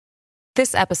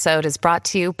This episode is brought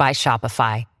to you by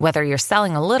Shopify. Whether you're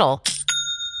selling a little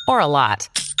or a lot,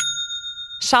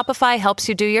 Shopify helps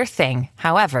you do your thing,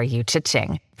 however you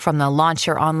cha-ching. From the launch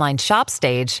your online shop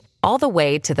stage, all the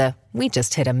way to the we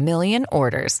just hit 1 million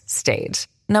orders stage.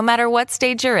 No matter what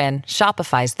stage you're in,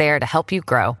 Shopify's there to help you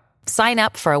grow. Sign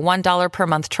up for a $1 per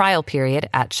month trial period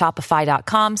at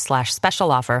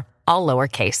shopify.com/special offer, all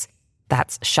lowercase.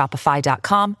 That's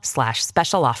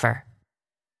shopify.com/special offer.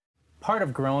 Part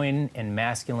of growing in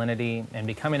masculinity and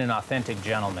becoming an authentic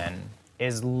gentleman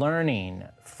is learning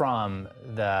from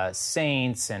the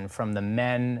saints and from the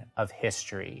men of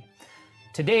history.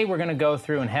 Today we're going to go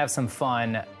through and have some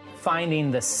fun finding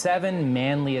the 7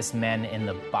 manliest men in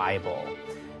the Bible.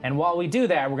 And while we do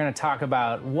that, we're going to talk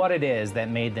about what it is that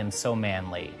made them so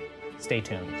manly. Stay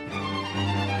tuned.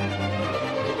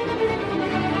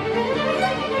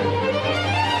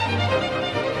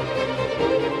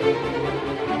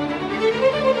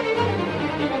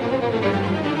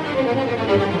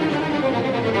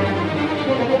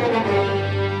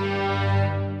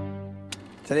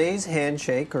 Today's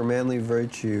handshake or manly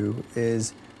virtue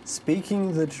is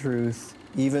speaking the truth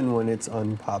even when it's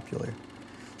unpopular.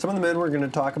 Some of the men we're going to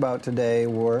talk about today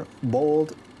were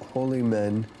bold, holy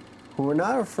men who were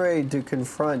not afraid to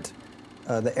confront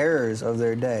the errors of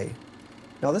their day.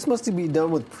 Now, this must be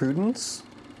done with prudence.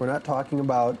 We're not talking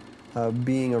about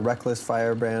being a reckless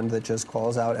firebrand that just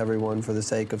calls out everyone for the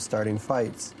sake of starting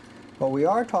fights. But we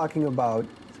are talking about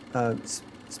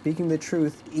speaking the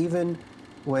truth even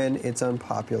when it's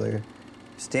unpopular.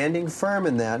 Standing firm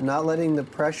in that, not letting the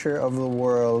pressure of the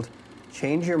world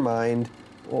change your mind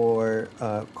or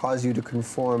cause you to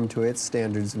conform to its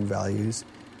standards and values,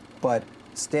 but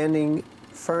standing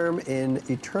firm in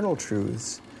eternal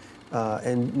truths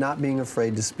and not being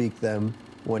afraid to speak them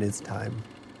when it's time.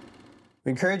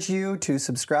 We encourage you to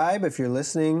subscribe if you're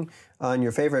listening on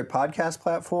your favorite podcast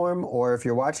platform, or if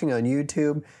you're watching on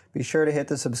YouTube, be sure to hit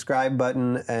the subscribe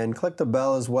button and click the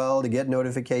bell as well to get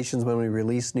notifications when we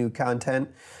release new content.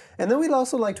 And then we'd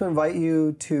also like to invite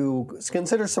you to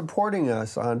consider supporting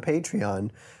us on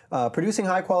Patreon. Producing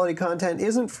high-quality content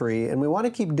isn't free, and we want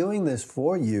to keep doing this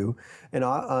for you and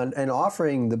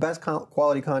offering the best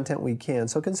quality content we can.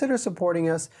 So consider supporting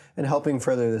us and helping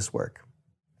further this work.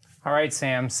 All right,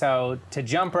 Sam. So to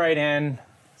jump right in,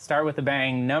 start with a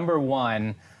bang. Number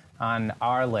 1 on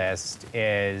our list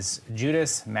is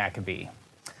Judas Maccabee.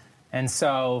 And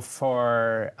so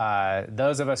for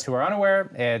those of us who are unaware,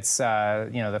 it's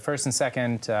the first and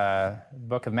second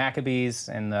book of Maccabees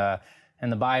in the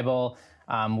Bible.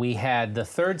 We had the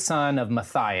third son of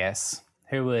Matthias,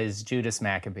 who was Judas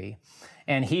Maccabee.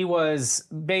 And he was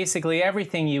basically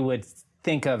everything you would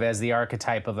think of as the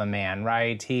archetype of a man,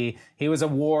 right? He was a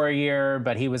warrior,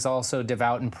 but he was also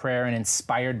devout in prayer and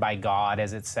inspired by God,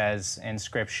 as it says in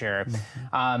Scripture.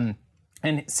 Mm-hmm.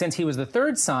 And since he was the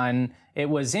third son, it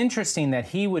was interesting that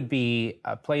he would be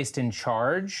placed in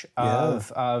charge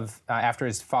of after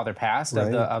his father passed,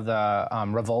 right, of the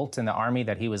revolt in the army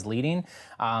that he was leading.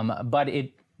 But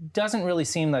it doesn't really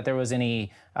seem that there was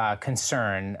any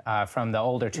concern from the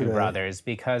older two brothers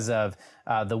because of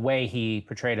the way he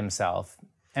portrayed himself.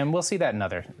 And we'll see that in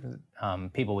other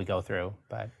people we go through.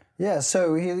 But yeah,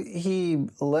 so he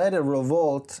led a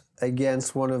revolt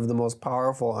against one of the most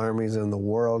powerful armies in the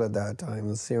world at that time,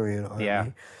 the Syrian army.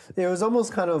 Yeah. It was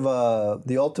almost kind of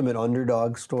the ultimate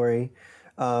underdog story.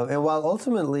 And while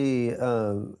ultimately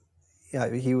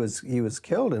he was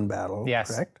killed in battle,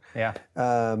 yes, correct? Yeah.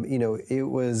 It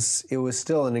was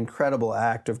still an incredible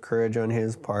act of courage on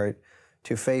his part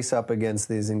to face up against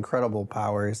these incredible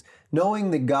powers,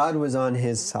 knowing that God was on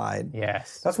his side.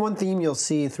 Yes. That's one theme you'll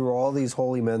see through all these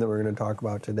holy men that we're going to talk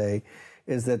about today,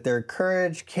 is that their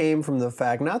courage came from the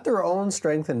fact, not their own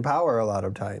strength and power a lot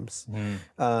of times,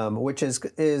 which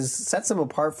sets them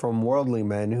apart from worldly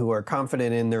men who are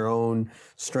confident in their own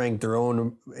strength, their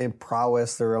own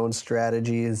prowess, their own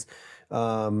strategies,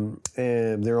 and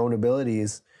their own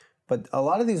abilities. But a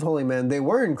lot of these holy men, they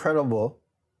were incredible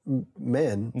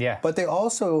men, but they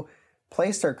also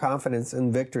placed their confidence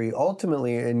in victory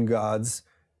ultimately in God's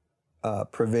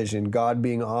provision, God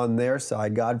being on their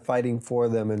side, God fighting for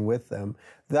them and with them.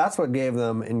 That's what gave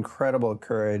them incredible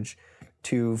courage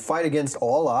to fight against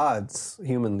all odds,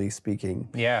 humanly speaking,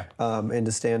 and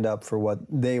to stand up for what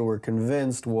they were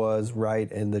convinced was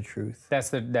right and the truth.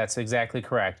 That's exactly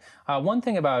correct. One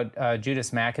thing about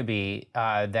Judas Maccabee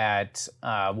that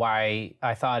why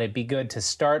I thought it'd be good to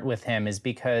start with him is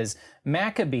because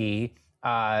Maccabee,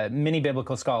 many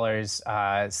biblical scholars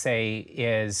say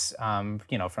is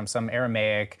from some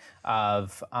Aramaic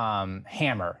of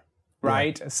hammer,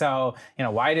 right? Yeah. So,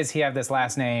 why does he have this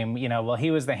last name? Well,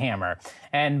 he was the hammer.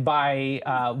 And by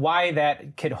why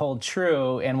that could hold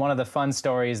true, and one of the fun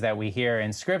stories that we hear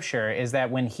in Scripture is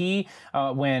that when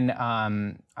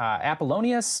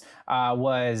Apollonius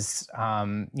was,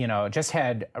 just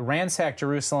had ransacked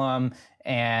Jerusalem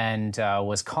and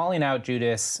was calling out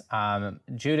Judas,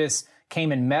 Judas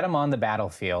came and met him on the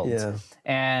battlefield. Yeah.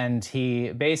 And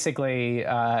he basically,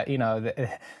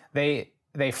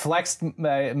 they flexed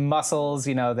muscles.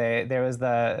 There was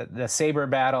the saber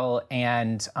battle,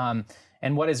 and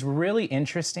what is really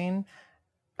interesting,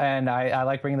 and I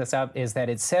like bringing this up, is that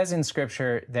it says in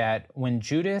Scripture that when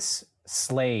Judas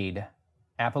slayed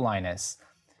Apollonius,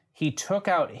 he took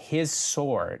out his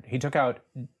sword. He took out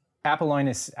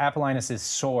Apollonius's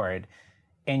sword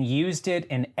and used it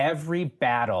in every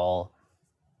battle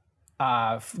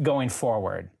going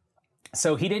forward.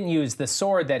 So he didn't use the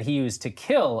sword that he used to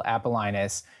kill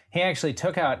Apollonius. He actually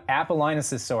took out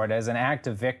Apollonius' sword as an act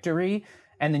of victory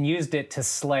and then used it to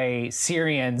slay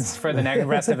Syrians for the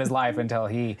rest of his life until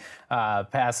he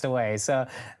passed away. So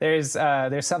there's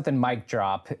something mic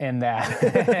drop in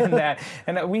that,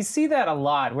 and we see that a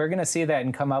lot. We're going to see that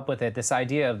and come up with it. This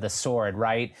idea of the sword,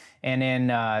 right? And in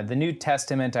the New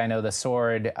Testament, I know the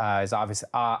sword is obviously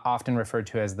often referred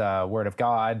to as the Word of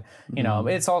God.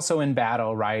 It's also in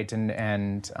battle, right?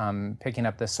 And picking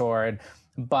up the sword.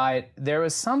 But there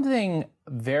was something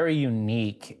very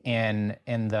unique in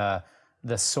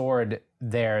the sword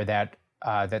there that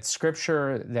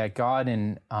Scripture, that God,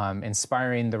 in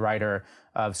inspiring the writer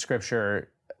of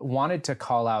Scripture, wanted to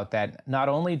call out, that not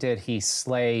only did he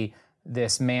slay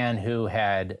this man who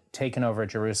had taken over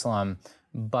Jerusalem,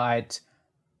 but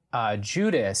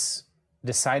Judas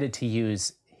decided to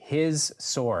use his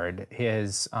sword,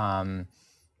 his the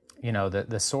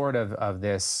sword of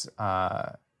this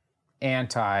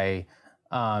anti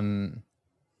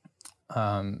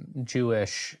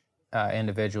Jewish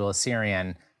individual,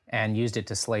 Syrian, and used it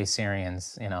to slay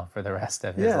Syrians, for the rest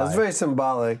of his life. Yeah, it's very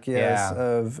symbolic, yes,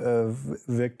 of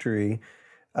victory.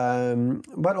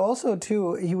 But also,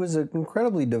 too, he was an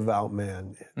incredibly devout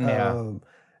man. Yeah.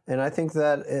 And I think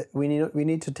that we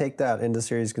need to take that into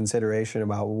serious consideration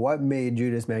about what made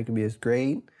Judas Maccabeus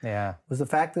great. Yeah, was the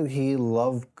fact that he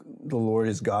loved the Lord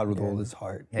his God with all his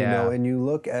heart. And you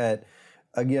look at,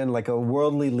 again, like a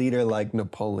worldly leader like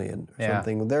Napoleon or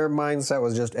something. Their mindset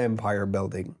was just empire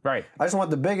building. Right. I just want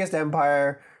the biggest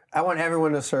empire. I want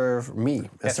everyone to serve me,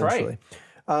 essentially.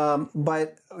 That's right.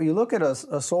 But you look at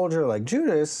a soldier like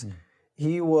Judas,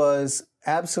 he was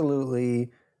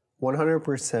absolutely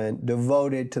 100%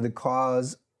 devoted to the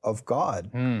cause of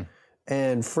God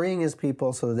and freeing his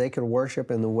people so that they could worship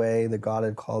in the way that God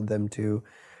had called them to.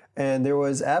 And there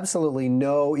was absolutely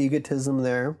no egotism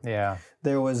there. Yeah.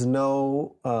 There was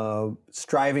no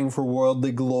striving for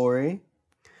worldly glory.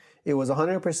 It was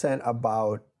 100%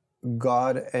 about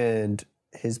God and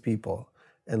his people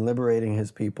and liberating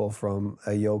his people from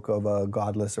a yoke of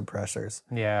godless oppressors.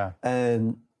 Yeah.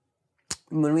 And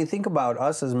when we think about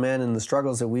us as men and the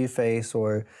struggles that we face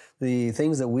or the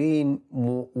things that we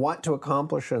want to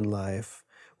accomplish in life,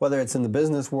 whether it's in the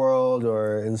business world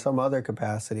or in some other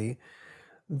capacity,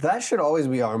 that should always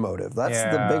be our motive. That's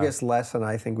the biggest lesson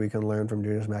I think we can learn from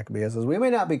Judas Maccabeus is we may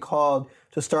not be called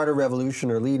to start a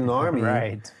revolution or lead an army.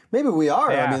 Right. Maybe we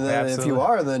are. Yeah, I mean, if you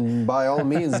are, then by all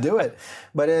means do it.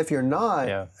 But if you're not,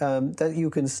 that you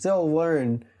can still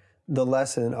learn the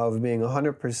lesson of being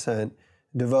 100%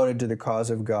 devoted to the cause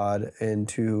of God and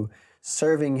to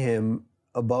serving Him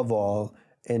above all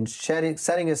and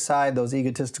setting aside those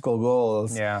egotistical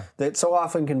goals that so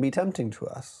often can be tempting to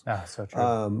us. Ah, so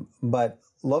true. But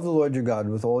love the Lord your God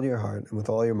with all your heart and with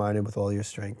all your mind and with all your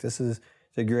strength. This is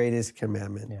the greatest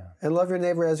commandment. Yeah. And love your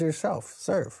neighbor as yourself.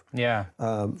 Serve. Yeah.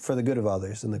 For the good of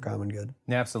others and the common good.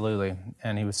 Yeah, absolutely.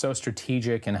 And he was so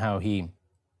strategic in how he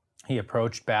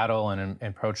approached battle and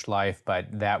approached life, but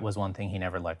that was one thing he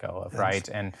never let go of, right?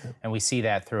 And we see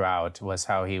that throughout was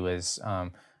how he was,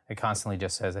 it constantly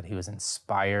just says that he was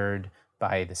inspired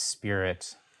by the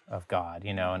Spirit of God,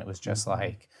 and it was just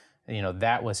like,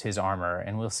 that was his armor.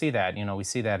 And we'll see that, we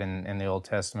see that in the Old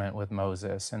Testament with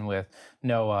Moses and with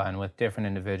Noah and with different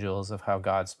individuals of how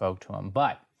God spoke to him.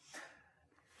 But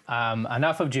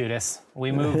enough of Judas.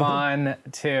 We move on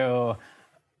to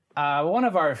one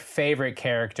of our favorite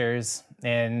characters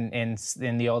in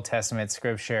the Old Testament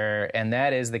scripture, and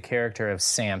that is the character of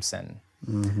Samson.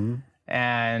 Mm-hmm.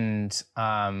 And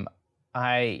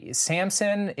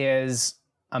Samson is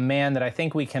a man that I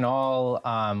think we can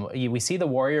all, we see the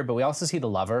warrior, but we also see the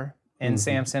lover in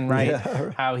Samson, right? Yeah,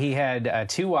 right? How he had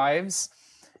 2 wives,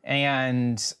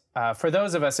 and for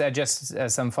those of us, just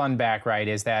some fun back, right,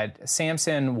 is that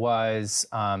Samson was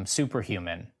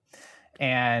superhuman.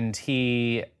 And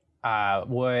he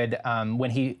would,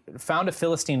 when he found a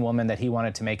Philistine woman that he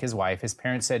wanted to make his wife, his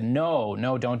parents said,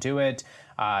 no, don't do it.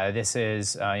 This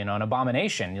is, an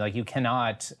abomination. Like, you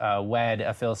cannot wed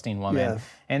a Philistine woman. Yeah.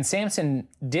 And Samson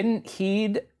didn't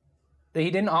heed. He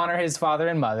didn't honor his father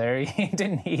and mother. He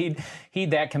didn't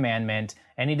heed that commandment,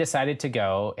 and he decided to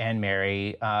go and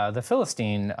marry the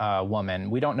Philistine woman.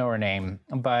 We don't know her name,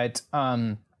 but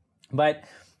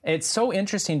it's so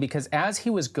interesting because as he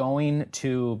was going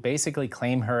to basically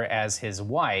claim her as his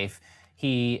wife,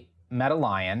 he met a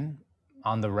lion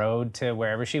on the road to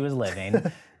wherever she was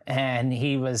living, and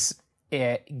he was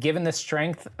given the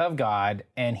strength of God,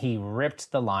 and he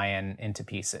ripped the lion into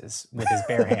pieces with his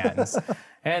bare hands.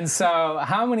 And so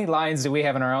how many lions do we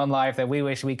have in our own life that we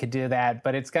wish we could do that?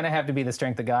 But it's going to have to be the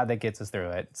strength of God that gets us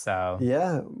through it. So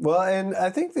Yeah. Well, and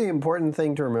I think the important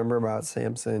thing to remember about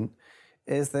Samson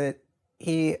is that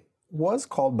he was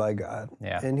called by God.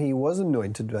 Yeah. And he was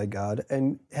anointed by God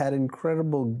and had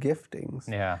incredible giftings.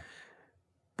 Yeah.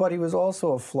 But he was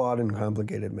also a flawed and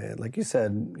complicated man. Like you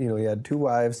said, he had 2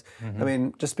 wives. Mm-hmm. I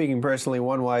mean, just speaking personally,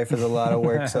 1 wife is a lot of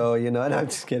work. So, and I'm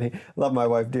just kidding. Love my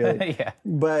wife dearly. Yeah.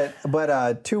 But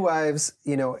 2 wives,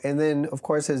 and then, of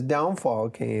course, his downfall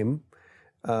came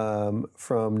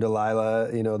from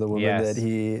Delilah, the woman Yes. that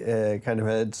he kind of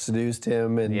had seduced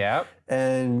him. And, Yep.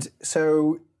 and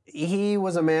so he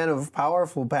was a man of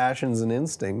powerful passions and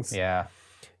instincts. Yeah.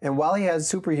 And while he had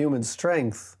superhuman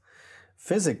strength,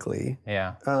 physically,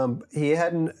 Yeah. he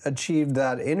hadn't achieved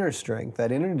that inner strength,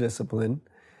 that inner discipline,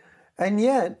 and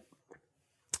yet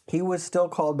he was still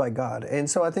called by God. And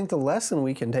so I think the lesson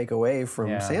we can take away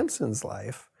from Samson's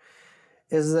life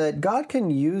is that God can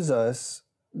use us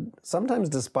sometimes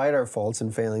despite our faults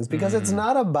and failings because it's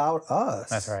not about us.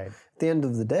 That's right. At the end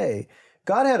of the day,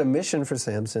 God had a mission for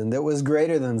Samson that was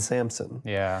greater than Samson.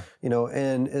 Yeah.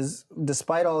 And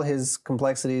despite all his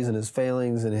complexities and his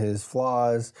failings and his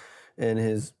flaws, and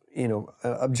his,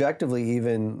 objectively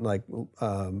even like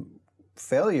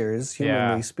failures,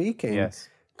 humanly speaking, Yes.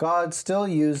 God still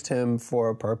used him for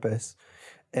a purpose.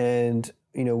 And,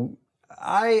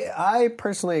 I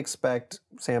personally expect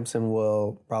Samson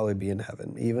will probably be in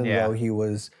heaven, even though he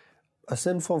was a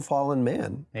sinful, fallen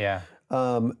man. Yeah.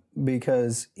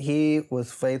 Because he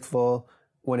was faithful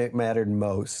when it mattered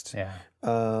most. Yeah.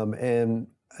 And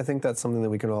I think that's something that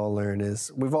we can all learn is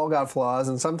we've all got flaws,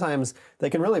 and sometimes they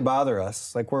can really bother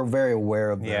us. Like, we're very aware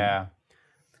of them. Yeah.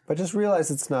 But just realize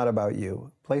it's not about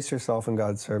you. Place yourself in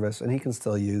God's service, and he can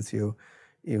still use you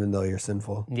even though you're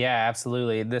sinful. Yeah,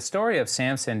 absolutely. The story of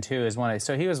Samson, too, is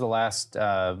so he was the last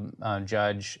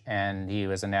judge, and he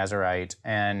was a Nazirite.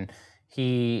 And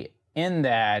in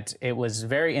that, it was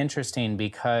very interesting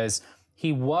because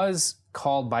he was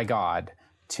called by God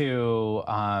to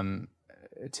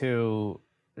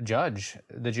judge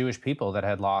the Jewish people that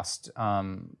had lost,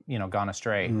 gone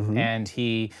astray. Mm-hmm. And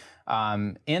he,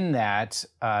 in that,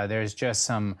 there's just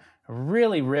some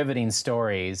really riveting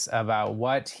stories about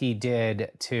what he did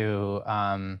to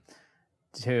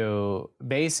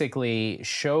basically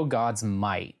show God's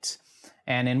might.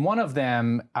 And in one of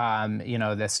them,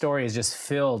 the story is just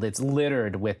filled, it's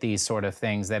littered with these sort of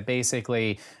things that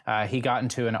basically he got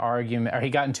into an argument, or he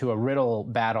got into a riddle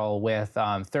battle with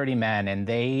 30 men, and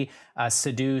they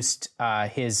seduced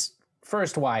his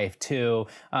first wife to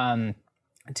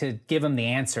give him the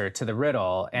answer to the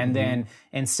riddle. And then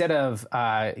instead of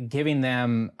giving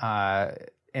them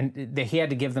he had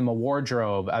to give them a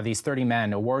wardrobe, these 30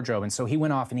 men, a wardrobe. And so he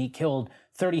went off and he killed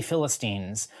 30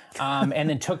 Philistines and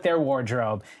then took their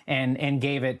wardrobe and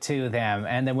gave it to them.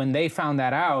 And then when they found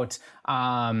that out,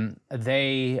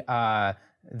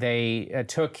 they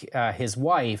took his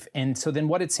wife. And so then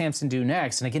what did Samson do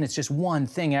next? And again, it's just one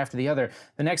thing after the other.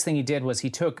 The next thing he did was he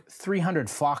took 300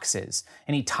 foxes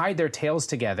and he tied their tails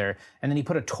together, and then he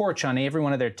put a torch on every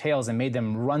one of their tails and made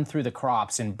them run through the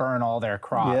crops and burn all their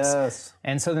crops. Yes.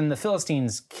 And so then the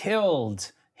Philistines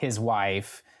killed his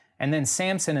wife. And then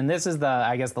Samson, and this is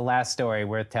the last story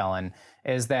worth telling,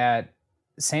 is that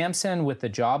Samson, with the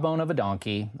jawbone of a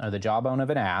donkey or the jawbone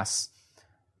of an ass,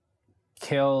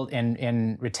 killed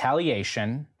in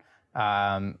retaliation,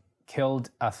 killed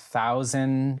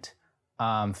 1,000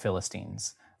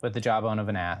 Philistines with the jawbone of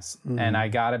an ass. Mm-hmm. And I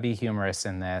gotta be humorous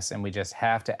in this, and we just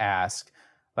have to ask,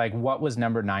 what was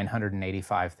number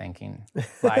 985 thinking?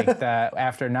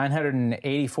 After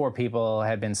 984 people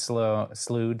had been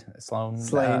slain,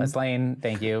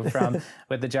 thank you,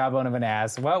 with the jawbone of an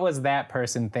ass, what was that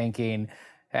person thinking?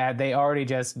 Had they already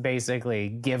just basically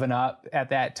given up at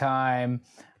that time?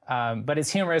 but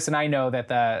it's humorous, and I know that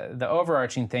the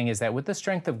overarching thing is that with the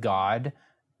strength of God,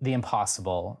 the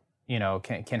impossible,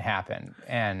 can happen,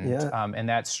 and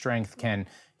that strength can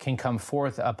come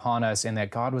forth upon us, in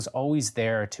that God was always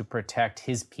there to protect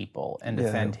His people and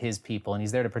defend His people, and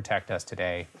He's there to protect us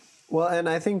today. Well, and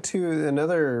I think too,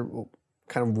 another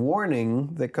kind of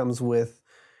warning that comes with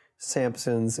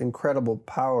Samson's incredible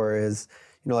power is,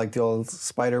 like the old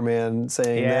Spider-Man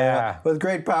saying, that with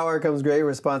great power comes great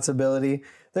responsibility.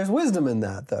 There's wisdom in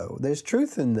that, though. There's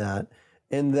truth in that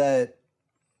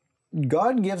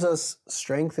God gives us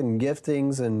strength and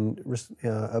giftings and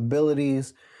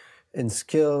abilities and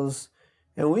skills,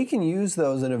 and we can use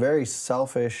those in a very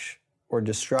selfish or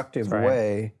destructive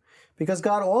way, because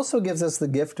God also gives us the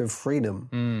gift of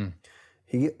freedom.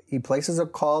 He places a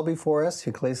call before us.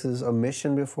 He places a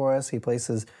mission before us. He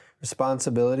places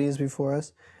responsibilities before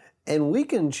us, and we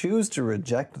can choose to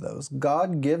reject those.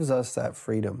 God gives us that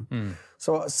freedom.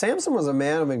 So Samson was a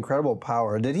man of incredible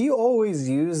power. Did he always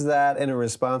use that in a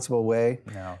responsible way?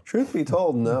 No. Truth be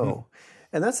told, no.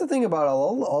 And that's the thing about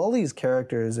all these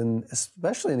characters, and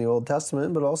especially in the Old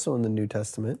Testament, but also in the New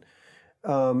Testament,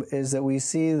 is that we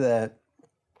see that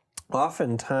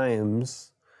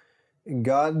oftentimes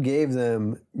God gave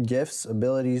them gifts,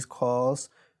 abilities, calls,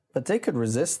 but they could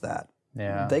resist that.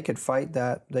 Yeah. They could fight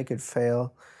that. They could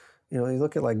fail. You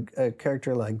look at like a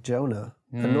character like Jonah,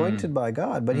 anointed by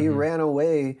God, but he ran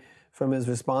away from his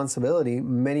responsibility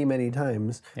many, many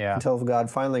times until God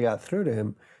finally got through to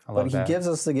him. But he gives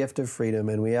us the gift of freedom,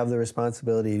 and we have the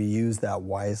responsibility to use that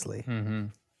wisely.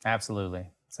 Absolutely.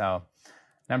 So,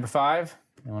 number 5,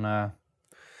 you want to...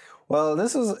 Well,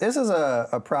 this is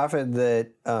a prophet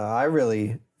that I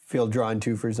really feel drawn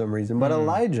to for some reason, but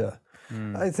Elijah.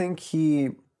 I think he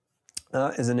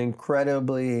is an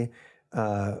incredibly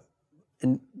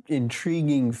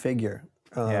intriguing figure.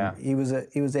 He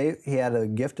had a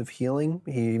gift of healing.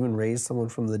 He even raised someone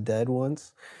from the dead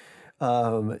once,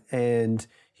 and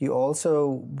he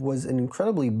also was an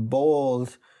incredibly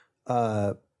bold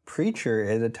preacher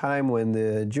at a time when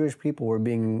the Jewish people were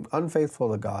being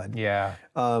unfaithful to God.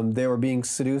 They were being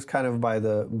seduced kind of by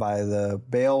the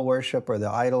Baal worship or the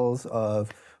idols of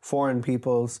foreign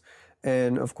peoples.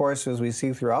 And of course, as we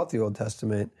see throughout the Old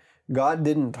Testament, God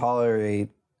didn't tolerate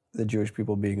the Jewish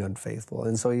people being unfaithful.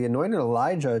 And so he anointed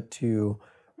Elijah to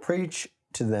preach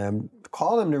to them, to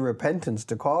call them to repentance,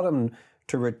 to call them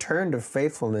to return to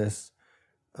faithfulness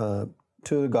to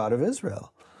the God of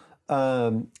Israel.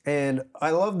 And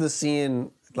I love the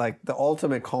scene, like the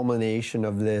ultimate culmination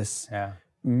of this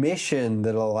mission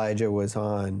that Elijah was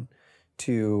on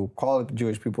to call the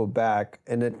Jewish people back.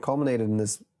 And it culminated in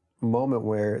this moment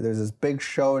where there's this big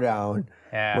showdown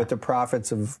with the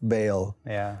prophets of Baal,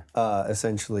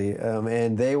 essentially.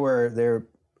 And they're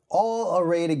all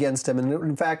arrayed against him. And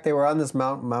in fact, they were on this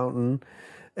mountain,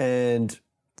 and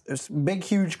there's a big,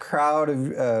 huge crowd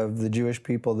of the Jewish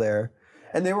people there.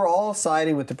 And they were all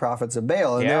siding with the prophets of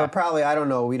Baal. And there were probably,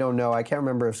 we don't know. I can't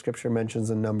remember if Scripture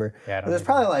mentions a number. But there's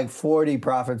probably like 40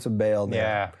 prophets of Baal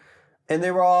there. And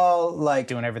they were all like...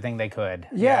 doing everything they could.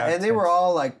 And they were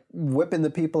all like whipping the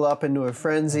people up into a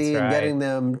frenzy and getting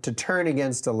them to turn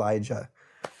against Elijah.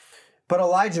 But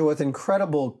Elijah, with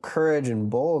incredible courage and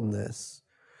boldness,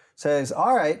 says,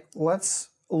 all right, let's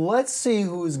see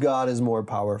whose God is more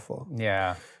powerful.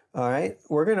 All right,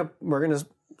 we're gonna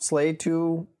slay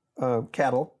 2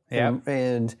 cattle,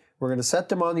 and we're going to set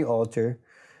them on the altar,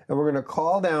 and we're going to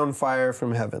call down fire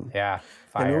from heaven. Fire.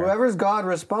 And whoever's God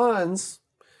responds,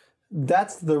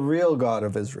 that's the real God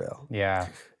of Israel.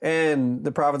 And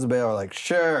the prophets of Baal are like,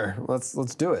 sure, let's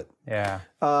do it.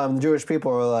 The Jewish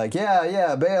people are like,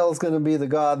 Baal's going to be the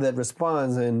God that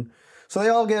responds. And so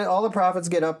all the prophets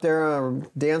get up there,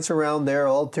 dance around their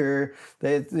altar.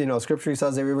 They, Scripture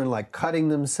says they were even like cutting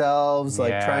themselves,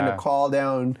 like trying to call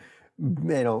down,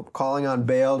 calling on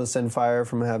Baal to send fire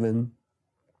from heaven.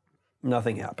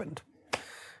 Nothing happened.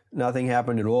 Nothing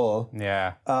happened at all.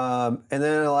 And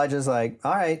then Elijah's like,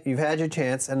 all right, you've had your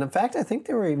chance. And in fact, I think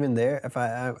they were even there. If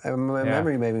my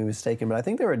memory may be mistaken, but I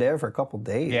think they were there for a couple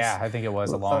days. I think it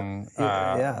was a long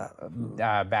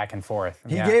back and forth.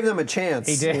 He gave them a chance.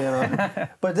 He did.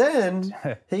 But then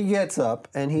he gets up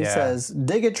and he says,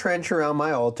 dig a trench around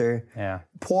my altar,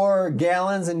 pour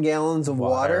gallons and gallons of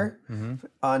water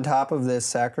on top of this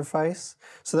sacrifice,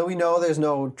 so that we know there's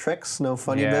no tricks, no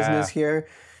funny business here.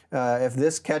 If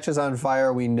this catches on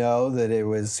fire, we know that it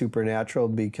was supernatural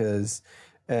because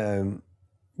something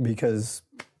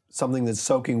that's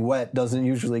soaking wet doesn't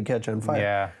usually catch on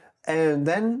fire. And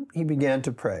then he began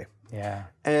to pray.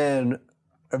 And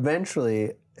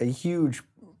eventually a huge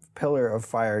pillar of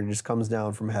fire just comes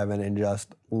down from heaven and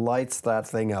just lights that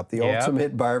thing up. The Yep.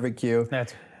 ultimate barbecue.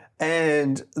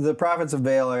 And the prophets of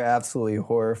Baal are absolutely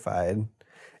horrified.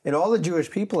 And all the Jewish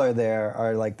people are there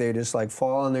are like, they just like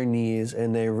fall on their knees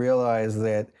and they realize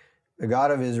that the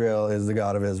God of Israel is the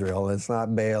God of Israel. It's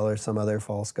not Baal or some other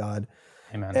false god.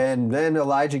 Amen. And then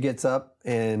Elijah gets up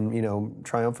and,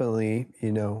 triumphantly,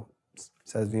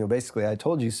 says, basically, I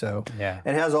told you so. Yeah.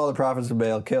 And has all the prophets of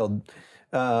Baal killed.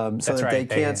 So that right. they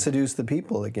can't seduce the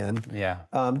people again. Yeah.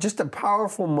 Just a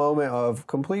powerful moment of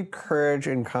complete courage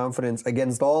and confidence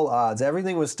against all odds.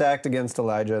 Everything was stacked against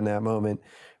Elijah in that moment.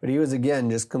 But he was,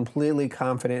 again, just completely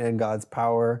confident in God's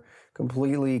power,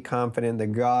 completely confident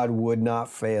that God would not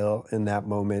fail in that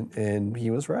moment, and he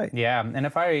was right. Yeah, and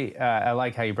if I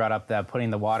like how you brought up the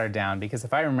putting the water down, because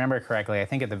if I remember correctly, I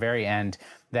think at the very end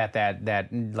that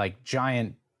like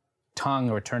giant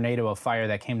tongue or tornado of fire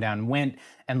that came down went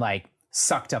and like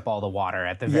sucked up all the water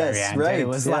at the very end. Right. And it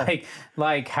was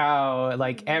like how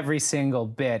like every single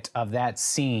bit of that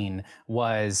scene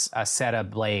was set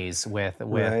ablaze with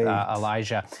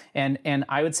Elijah. And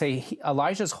I would say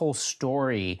Elijah's whole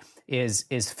story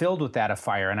is filled with that of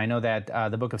fire. And I know that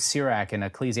the book of Sirach and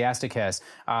Ecclesiasticus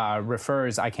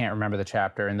refers, I can't remember the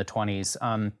chapter, in the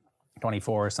 20s,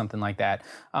 24 or something like that,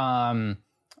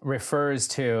 refers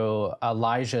to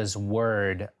Elijah's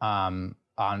word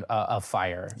of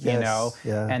fire,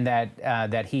 and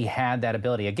that he had that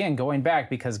ability. Again, going back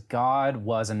because God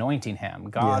was anointing him,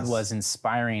 God was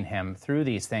inspiring him through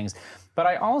these things. But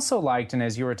I also liked, and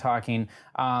as you were talking,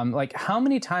 like how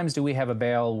many times do we have a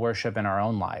Baal worship in our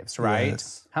own lives, right?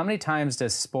 Yes. How many times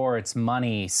does sports,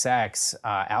 money, sex,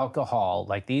 alcohol,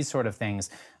 like these sort of things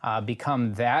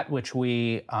become that which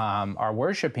we are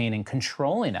worshiping and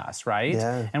controlling us, right?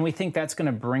 Yeah. And we think that's going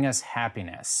to bring us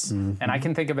happiness. Mm-hmm. And I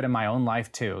can think of it in my own life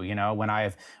too. When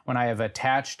I have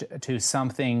attached to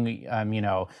something,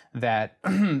 that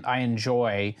I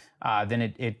enjoy, then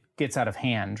it gets out of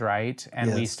hand, right?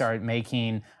 And we start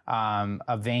making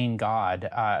a vain god,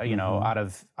 out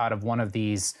of one of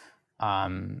these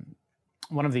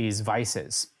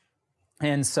vices.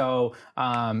 And so,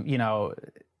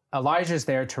 Elijah's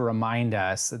there to remind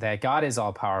us that God is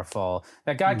all powerful,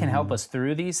 that God can help us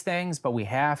through these things, but we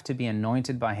have to be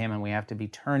anointed by him and we have to be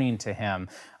turning to him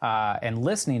and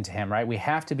listening to him, right? We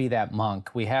have to be that monk.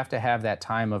 We have to have that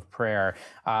time of prayer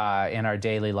in our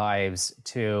daily lives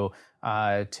to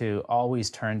always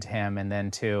turn to him, and then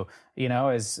to,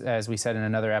 as we said in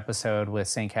another episode with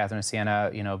St. Catherine of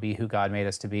Siena, be who God made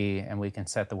us to be, and we can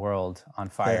set the world on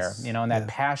fire. Yes. And that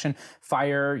passion,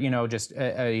 fire, just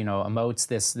emotes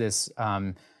this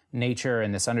nature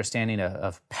and this understanding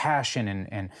of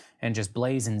passion and just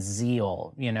blazing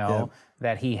zeal,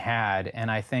 that he had. And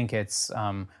I think it's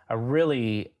a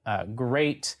really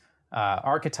great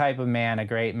archetype of man, a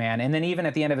great man. And then even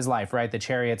at the end of his life, right, the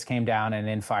chariots came down and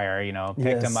in fire,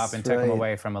 picked him up and took him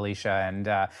away from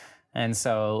Elisha. And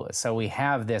so we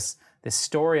have this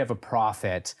story of a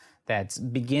prophet that's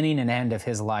beginning and end of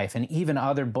his life, and even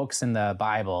other books in the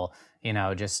Bible,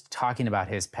 just talking about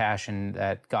his passion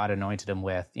that God anointed him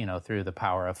with, through the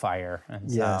power of fire. And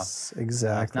yes,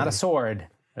 exactly. Not a sword,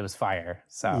 it was fire.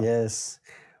 So yes.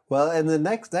 Well, and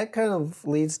that kind of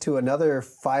leads to another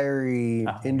fiery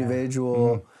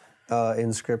individual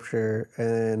in Scripture,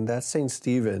 and that's Saint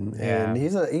Stephen. And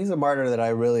he's a martyr that I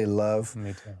really love.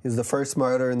 Me too. He's the first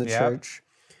martyr in the church.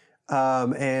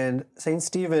 And Saint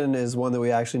Stephen is one that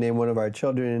we actually named one of our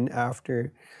children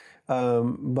after.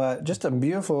 But just a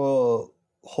beautiful,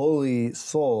 holy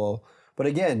soul. But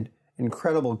again,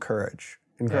 incredible courage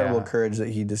that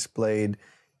he displayed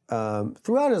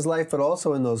throughout his life, but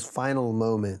also in those final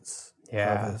moments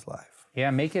of his life.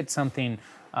 Yeah, make it something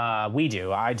I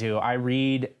do. I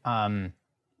read on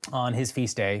his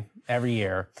feast day every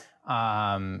year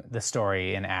the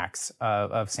story in Acts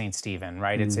of Saint Stephen,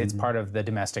 right? It's part of the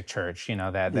domestic church,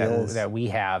 that we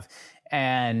have.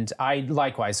 And I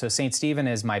likewise, so Saint Stephen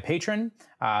is my patron.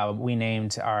 We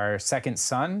named our second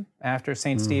son after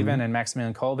Saint Stephen and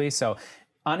Maximilian Kolbe. So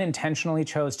unintentionally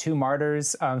chose two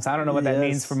martyrs. So I don't know what that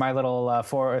means for my little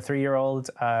 4 or 3-year-old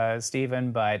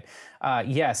Stephen, but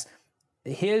yes,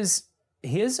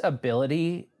 his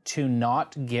ability to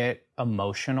not get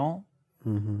emotional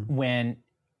when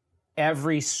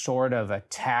every sort of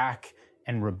attack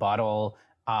and rebuttal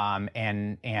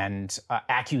and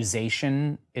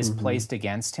accusation is placed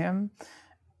against him,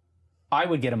 I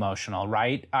would get emotional,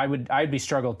 right? I'd be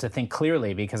struggled to think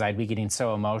clearly because I'd be getting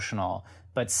so emotional.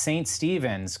 But Saint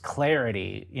Stephen's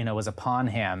clarity, was upon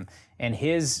him, and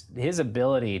his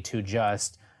ability to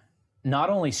just not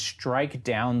only strike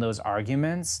down those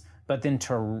arguments, but then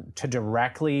to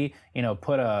directly,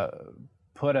 put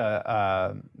put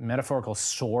a metaphorical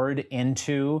sword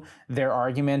into their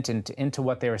argument and into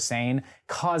what they were saying,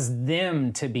 caused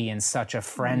them to be in such a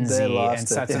frenzy and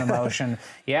such an emotion.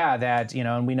 Yeah, that,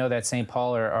 and we know that St.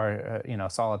 Paul or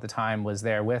Saul at the time was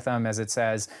there with them, as it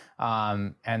says,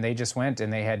 and they just went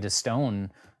and they had to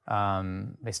stone.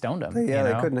 They stoned him. Yeah,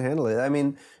 they couldn't handle it. I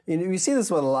mean, you see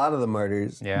this with a lot of the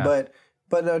martyrs. Yeah. But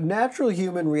a natural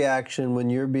human reaction when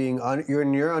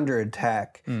you're under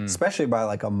attack, especially by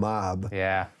like a mob,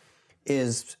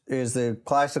 is the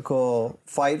classical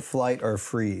fight, flight, or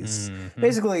freeze.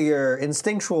 Basically, your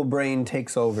instinctual brain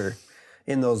takes over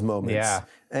in those moments. Yeah.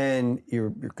 And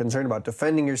you're concerned about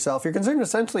defending yourself. You're concerned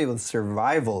essentially with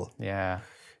survival. Yeah.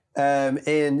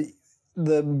 And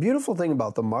the beautiful thing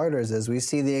about the martyrs is we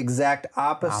see the exact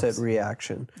opposite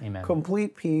reaction. Amen.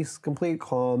 Complete peace, complete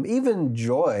calm, even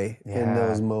joy in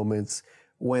those moments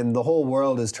when the whole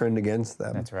world is turned against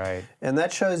them. That's right. And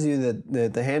that shows you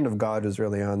that the hand of God was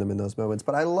really on them in those moments.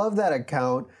 But I love that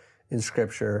account in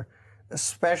Scripture,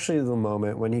 especially the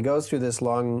moment when he goes through this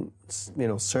long,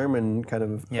 sermon kind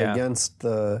of against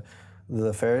the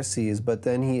Pharisees. But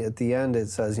then at the end it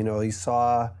says, he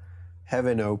saw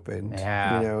heaven opened,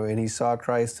 and he saw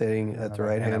Christ sitting at the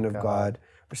right hand of God,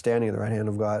 or standing at the right hand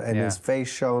of God, and his face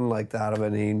shone like that of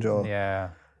an angel.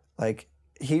 Yeah. Like,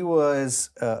 he was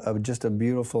just a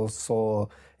beautiful soul.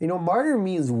 Martyr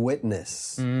means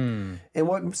witness. And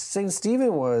what St.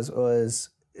 Stephen was,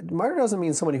 martyr doesn't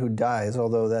mean somebody who dies,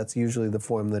 although that's usually the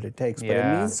form that it takes, but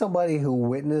it means somebody who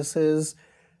witnesses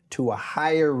to a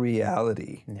higher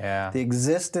reality, the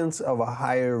existence of a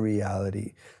higher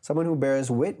reality, someone who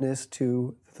bears witness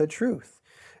to the truth.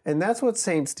 And that's what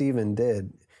St. Stephen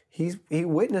did. He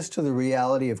witnessed to the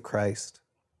reality of Christ.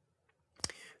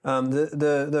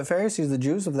 The Pharisees, the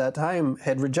Jews of that time,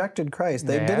 had rejected Christ.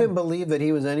 They didn't believe that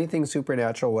he was anything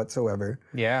supernatural whatsoever.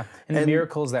 Yeah, and the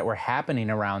miracles that were happening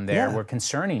around there were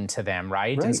concerning to them,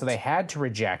 right? And so they had to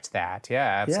reject that.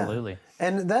 Yeah, absolutely. Yeah.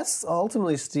 And that's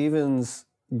ultimately Stephen's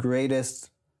greatest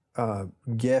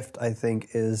gift, I think,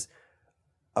 is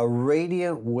a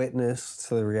radiant witness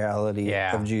to the reality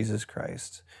of Jesus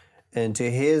Christ and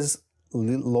to his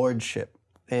lordship.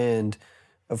 And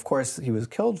of course, he was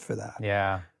killed for that.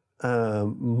 Yeah.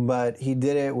 But he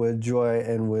did it with joy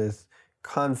and with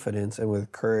confidence and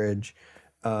with courage,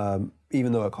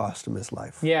 even though it cost him his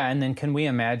life. Yeah, and then can we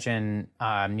imagine,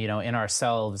 in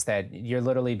ourselves that you're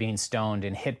literally being stoned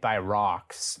and hit by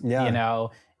rocks,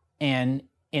 and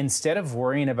instead of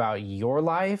worrying about your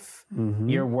life,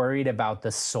 you're worried about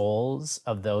the souls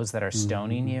of those that are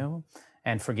stoning you.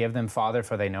 And forgive them, Father,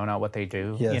 for they know not what they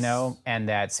do, and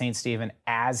that St. Stephen,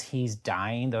 as he's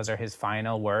dying, those are his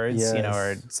final words,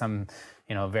 or some,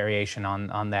 variation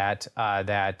on that,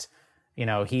 that,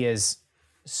 he is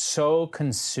so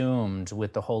consumed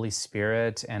with the Holy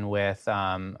Spirit and with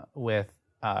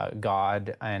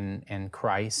God and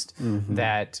Christ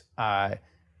that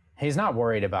he's not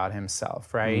worried about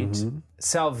himself, right?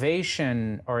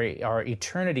 Salvation or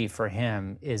eternity for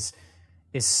him is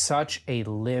such a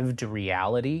lived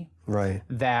reality, right?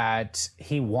 That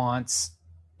he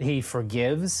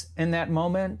forgives in that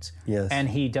moment, and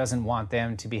he doesn't want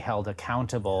them to be held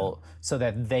accountable so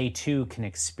that they too can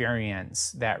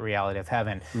experience that reality of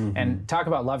heaven. And talk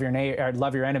about love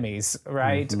your enemies,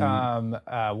 right?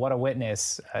 What a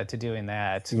witness to doing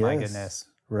that! My goodness,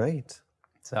 right?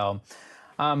 So.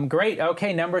 Great.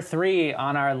 Okay, number 3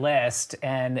 on our list,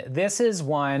 and this is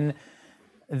one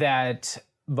that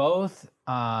both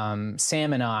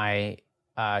Sam and I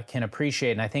can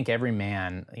appreciate, and I think every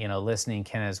man listening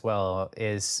can as well.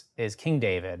 Is King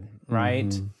David,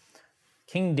 right?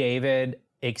 King David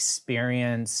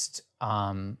experienced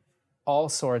all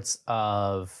sorts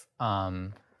of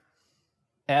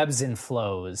ebbs and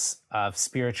flows of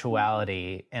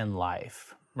spirituality in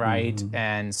life, right?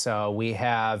 And so we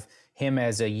have him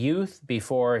as a youth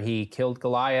before he killed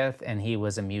Goliath, and he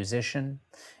was a musician,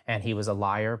 and he was a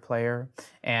lyre player,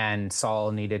 and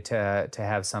Saul needed to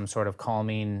have some sort of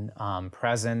calming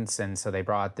presence, and so they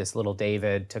brought this little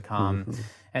David to come.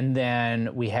 And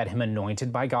then we had him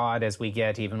anointed by God, as we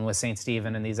get even with St.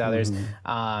 Stephen and these others,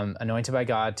 anointed by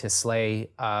God to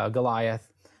slay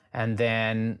Goliath. And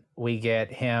then we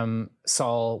get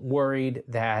Saul worried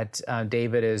that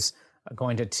David is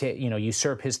going to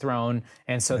usurp his throne,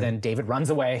 and so then David runs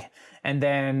away, and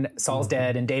then Saul's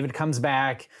dead, and David comes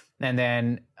back, and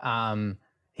then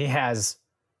he has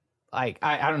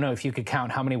I don't know if you could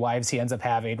count how many wives he ends up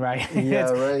having, right? Yeah,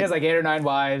 right. He has like 8 or 9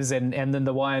 wives, and then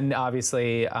the one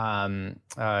obviously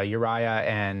Uriah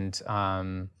and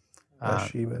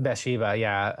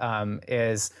Bathsheba,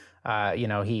 is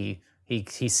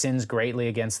he sins greatly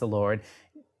against the Lord.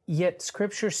 Yet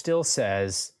Scripture still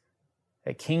says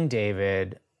that King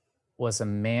David was a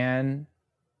man,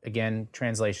 again,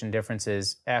 translation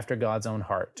differences, after God's own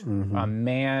heart. A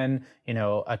man,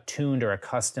 attuned or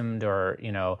accustomed or,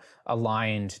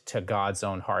 aligned to God's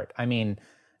own heart. I mean,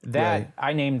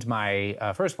 I named my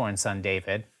firstborn son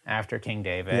David after King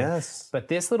David. Yes. But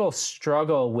this little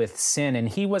struggle with sin, and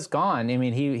he was gone. I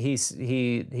mean,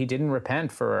 he didn't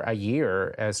repent for a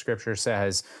year, as Scripture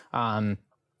says.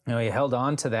 He held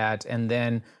on to that, and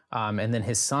then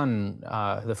his son,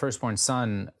 the firstborn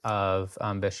son of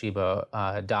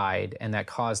Bathsheba, died, and that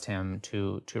caused him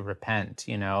to repent.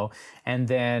 And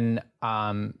then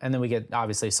we get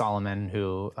obviously Solomon,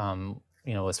 who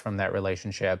was from that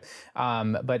relationship.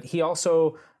 But he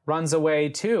also runs away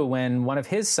too when one of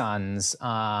his sons,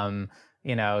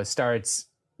 starts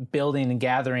building and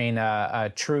gathering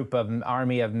a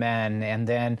army of men, and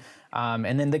then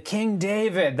the King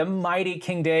David, the mighty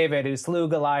King David, who slew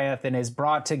Goliath and has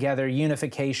brought together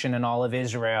unification in all of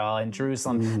Israel and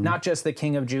Jerusalem, not just the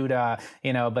king of Judah,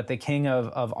 but the king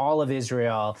of all of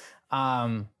Israel,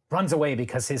 runs away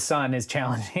because his son is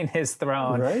challenging his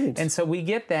throne. Right. And so we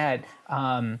get that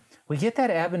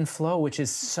ebb and flow, which is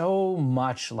so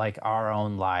much like our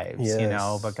own lives,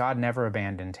 Yes. but God never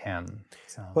abandoned him.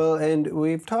 So. Well, and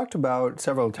we've talked about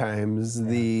several times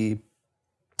the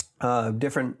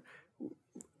different,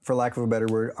 for lack of a better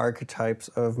word, archetypes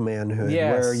of manhood,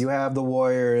 where you have the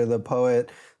warrior, the poet,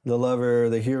 the lover,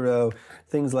 the hero,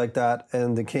 things like that,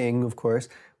 and the king, of course.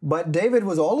 But David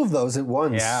was all of those at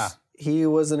once. Yeah. He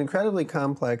was an incredibly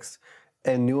complex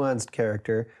and nuanced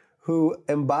character who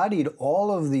embodied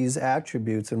all of these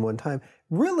attributes in one time.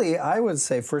 Really, I would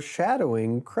say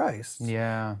foreshadowing Christ.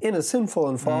 Yeah. In a sinful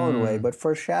and fallen way, but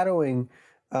foreshadowing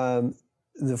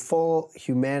the full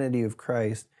humanity of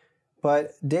Christ.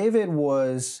 But David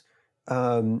was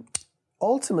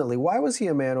ultimately, why was he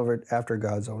a man after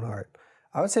God's own heart?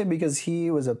 I would say because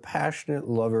he was a passionate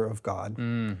lover of God.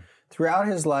 Throughout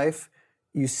his life,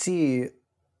 you see,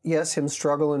 yes, him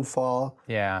struggle and fall,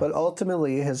 but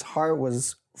ultimately his heart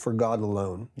was for God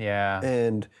alone. Yeah.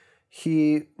 And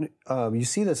you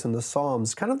see this in the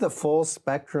Psalms, kind of the full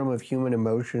spectrum of human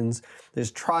emotions.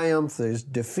 There's triumph, there's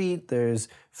defeat, there's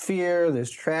fear,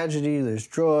 there's tragedy, there's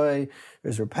joy,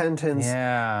 there's repentance.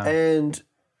 Yeah. And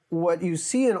what you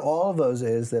see in all of those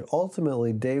is that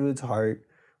ultimately David's heart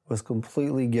was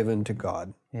completely given to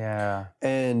God. Yeah.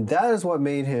 And that is what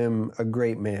made him a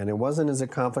great man. It wasn't his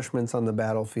accomplishments on the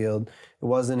battlefield. It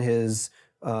wasn't his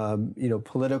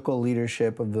political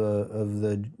leadership of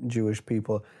the Jewish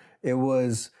people. It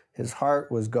was his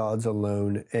heart was God's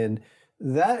alone. And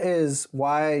that is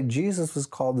why Jesus was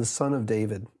called the Son of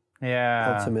David.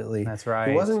 Yeah. Ultimately. That's right.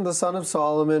 He wasn't the son of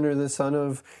Solomon or the son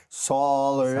of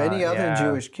Saul or any other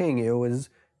Jewish king. It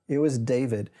was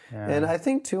David. Yeah. And I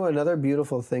think too another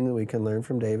beautiful thing that we can learn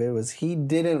from David was he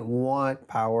didn't want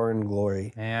power and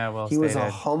glory. Yeah, well He was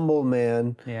a humble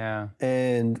man. Yeah.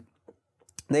 And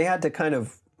they had to kind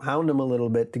of hound him a little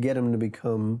bit to get him to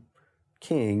become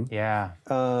king. Yeah.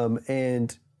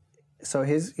 And so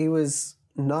he was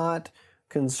not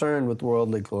concerned with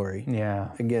worldly glory. Yeah.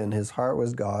 Again, his heart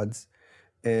was God's,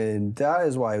 and that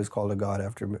is why he was called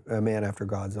a man after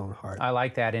God's own heart. I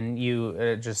like that, and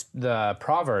you just the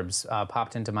Proverbs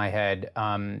popped into my head,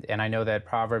 and I know that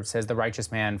Proverbs says the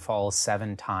righteous man falls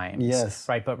 7 times, Yes.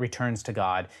 right, but returns to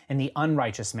God, and the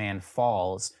unrighteous man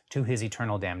falls to his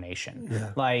eternal damnation.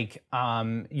 Yeah. Like,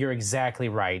 you're exactly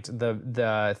right.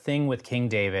 The thing with King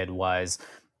David was,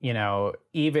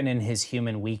 even in his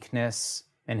human weakness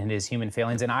and in his human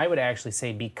failings, and I would actually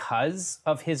say because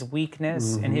of his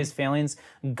weakness and his failings,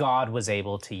 God was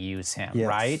able to use him, Yes.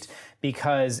 right?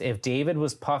 Because if David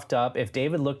was puffed up, if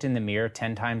David looked in the mirror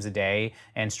 10 times a day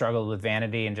and struggled with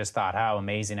vanity and just thought, how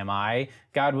amazing am I,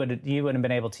 he wouldn't have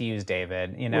been able to use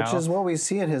David, Which is what we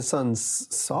see in his son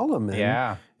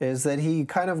Solomon, is that he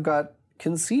kind of got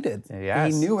conceited.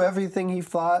 Yes. He knew everything he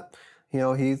thought.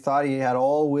 He thought he had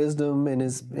all wisdom in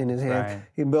his hand. Right.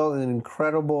 He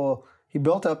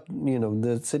built up,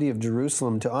 the city of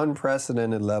Jerusalem to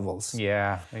unprecedented levels.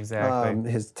 Yeah,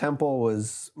 exactly. His temple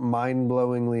was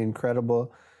mind-blowingly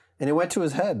incredible, and it went to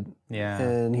his head. Yeah.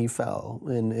 And he fell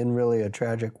in really a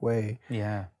tragic way.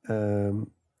 Yeah.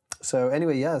 So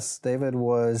anyway, yes, David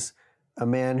was a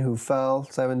man who fell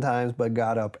 7 times but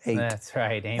got up 8. That's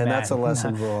right. Amen. And that's a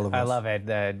lesson for all of us. I love it.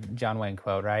 The John Wayne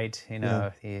quote, right?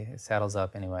 He saddles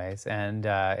up anyways,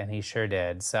 and he sure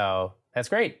did. So that's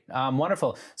great.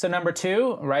 Wonderful. So number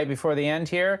 2, right before the end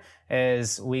here,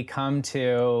 is we come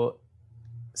to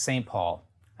St. Paul.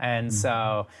 And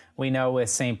so we know with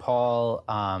St. Paul,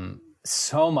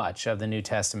 so much of the New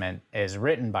Testament is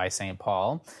written by St.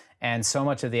 Paul. And so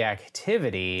much of the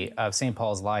activity of St.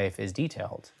 Paul's life is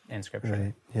detailed in Scripture.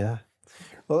 Right. Yeah.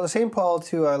 Well, St. Paul,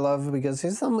 too, I love because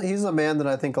he's a man that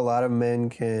I think a lot of men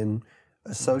can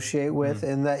associate with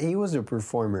in that he was a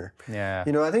performer. Yeah.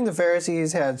 I think the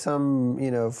Pharisees had some,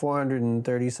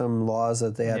 430 some laws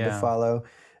that they had to follow.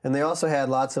 And they also had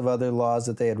lots of other laws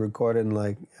that they had recorded,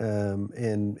 like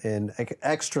in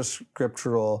extra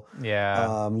scriptural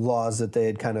laws that they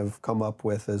had kind of come up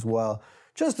with as well.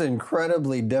 Just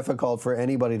incredibly difficult for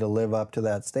anybody to live up to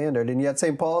that standard. And yet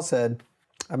St. Paul said,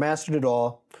 I mastered it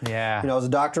all. Yeah. I was a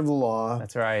doctor of the law.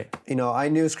 That's right. I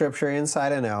knew Scripture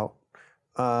inside and out.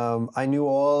 I knew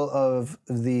all of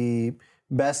the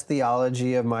best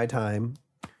theology of my time.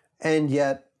 And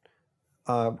yet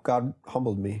God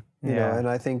humbled me. And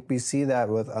I think we see that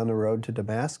on the road to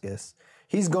Damascus.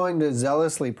 He's going to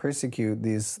zealously persecute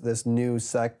this new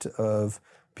sect of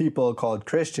people called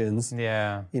Christians.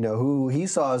 Yeah. Who he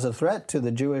saw as a threat to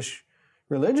the Jewish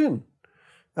religion.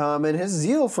 And his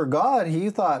zeal for God, he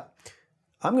thought,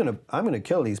 I'm gonna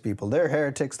kill these people. They're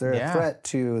heretics. They're a threat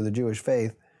to the Jewish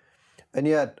faith. And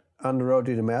yet, on the road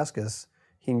to Damascus,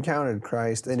 he encountered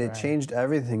Christ, and it changed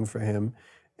everything for him.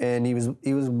 And he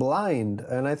was blind.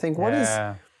 And I think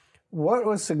what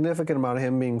was significant about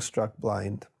him being struck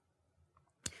blind?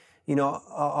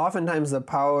 Oftentimes the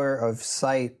power of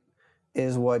sight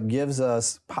is what gives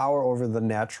us power over the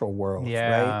natural world,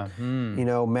 right?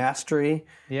 Mastery.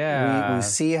 Yeah. We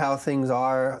see how things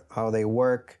are, how they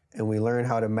work, and we learn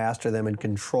how to master them and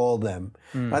control them.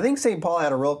 I think St. Paul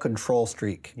had a real control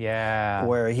streak. Yeah.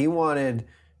 Where he wanted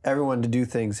everyone to do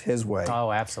things his way.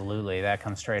 Oh, absolutely. That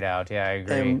comes straight out. Yeah, I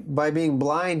agree. And by being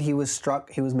blind, he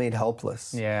was made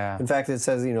helpless. Yeah. In fact, it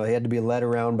says, he had to be led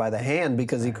around by the hand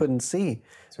because he couldn't see.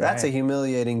 That's a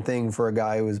humiliating thing for a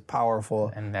guy who was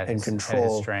powerful and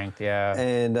controlled. His strength, yeah.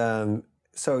 And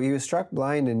so he was struck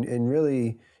blind, and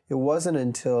really, it wasn't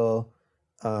until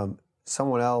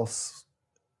someone else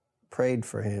prayed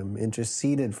for him,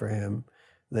 interceded for him,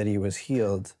 that he was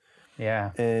healed.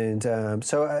 Yeah. And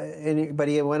but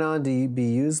he went on to be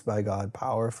used by God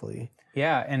powerfully.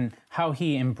 Yeah, and how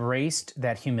he embraced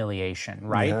that humiliation,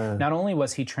 right? Yeah. Not only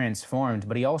was he transformed,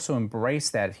 but he also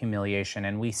embraced that humiliation.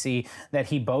 And we see that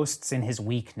he boasts in his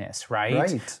weakness, right?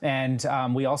 Right.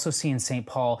 And we also see in St.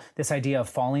 Paul this idea of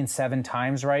falling 7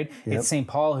 times, right? Yep. It's St.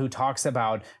 Paul who talks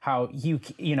about how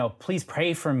please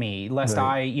pray for me, lest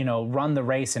I, run the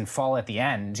race and fall at the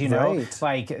end, Right.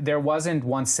 Like there wasn't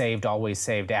once saved, always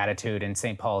saved attitude in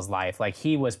St. Paul's life. Like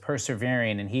he was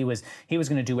persevering and he was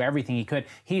going to do everything he could.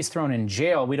 He's thrown in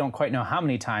jail. We don't quite know how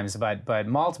many times, but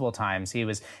multiple times he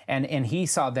was, and he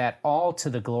saw that all to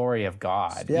the glory of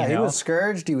God. Yeah, he was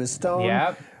scourged, he was stoned.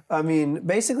 Yep. I mean,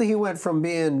 basically he went from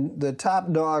being the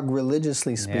top dog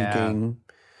religiously speaking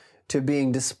to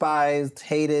being despised,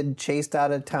 hated, chased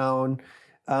out of town.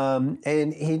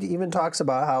 And he even talks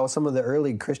about how some of the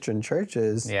early Christian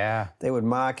churches, they would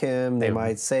mock him, they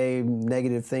might say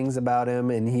negative things about him,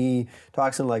 and he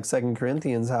talks in like 2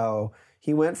 Corinthians how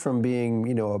he went from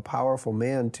being, a powerful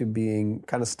man to being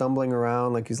kind of stumbling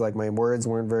around. Like he's like, my words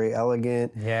weren't very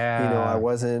elegant. Yeah. I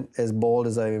wasn't as bold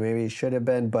as I maybe should have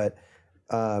been, but,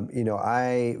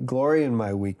 I glory in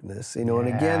my weakness. And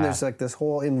again, there's like this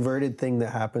whole inverted thing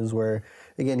that happens where,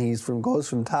 again, goes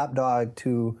from top dog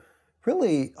to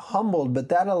really humbled, but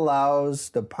that allows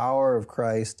the power of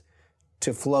Christ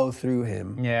to flow through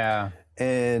him. Yeah.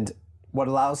 And what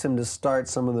allows him to start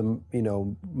some of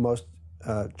the, most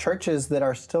churches that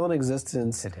are still in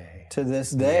existence to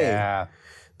this day. Yeah.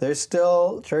 There's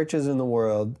still churches in the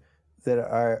world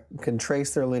that can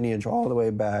trace their lineage all the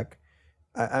way back.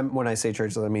 When I say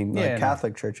churches, I mean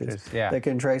Catholic churches that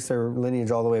can trace their lineage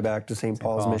all the way back to St.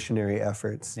 Paul's missionary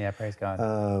efforts. Yeah, praise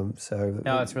God.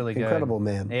 It's really good. Incredible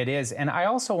man. It is. And I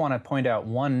also want to point out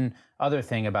one other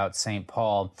thing about St.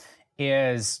 Paul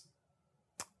is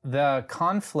the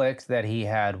conflict that he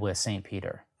had with St.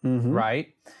 Peter,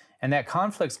 right? And that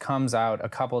conflict comes out a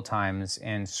couple times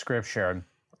in Scripture.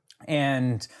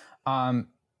 And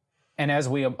as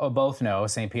we both know,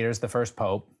 St. Peter's the first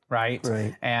pope, right?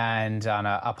 And an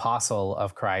apostle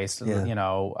of Christ, St.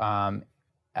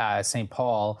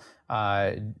 Paul,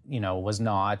 was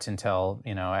not until,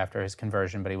 after his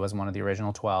conversion, but he was one of the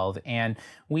original 12. And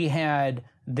we had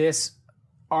this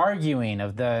arguing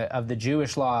of the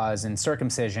Jewish laws and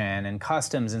circumcision and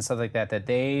customs and stuff like that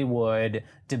they would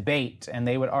debate and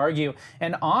they would argue.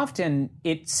 And often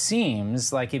it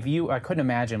seems like I couldn't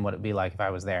imagine what it'd be like if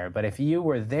I was there, but if you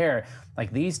were there,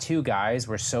 like these two guys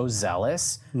were so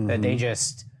zealous that they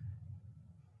just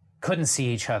couldn't see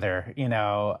each other,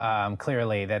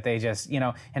 clearly, that they just,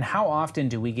 and how often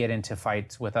do we get into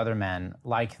fights with other men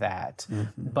like that?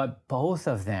 But both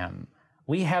of them,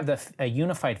 we have a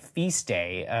unified feast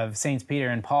day of Saints Peter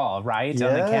and Paul, right,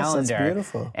 on the calendar. That's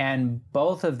beautiful. And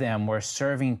both of them were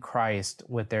serving Christ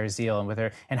with their zeal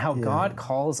and how God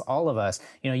calls all of us.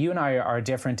 You and I are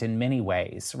different in many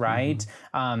ways, right?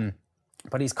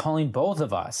 But he's calling both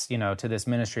of us, to this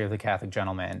ministry of the Catholic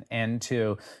gentleman, and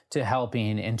to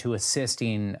helping and to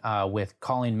assisting with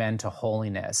calling men to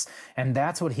holiness. And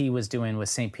that's what he was doing with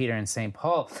St. Peter and St.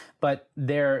 Paul. But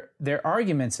their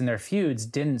arguments and their feuds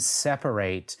didn't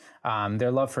separate their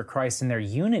love for Christ and their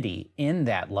unity in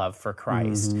that love for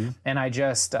Christ. And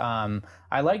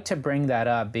I like to bring that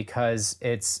up because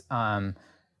it's not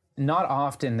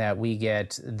often that we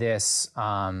get these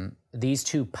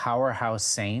two powerhouse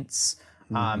saints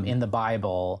in the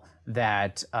Bible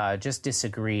that just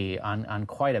disagree on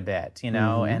quite a bit,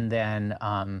 and then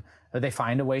they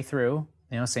find a way through.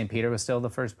 St. Peter was still the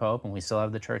first pope, and we still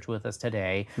have the church with us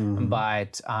today.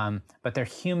 But their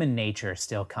human nature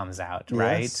still comes out,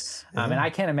 right? Yes. And I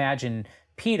can't imagine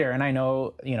Peter, and I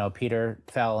know Peter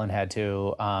fell and had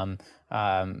to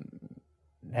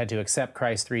accept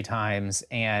Christ 3 times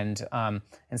and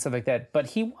stuff like that. But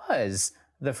he was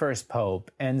the first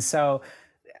pope, and so.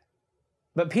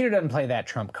 But Peter doesn't play that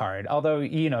trump card. Although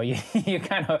you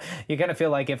kind of feel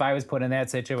like if I was put in that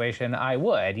situation, I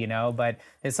would. But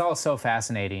it's all so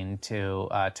fascinating to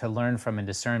learn from and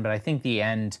discern. But I think the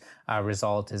end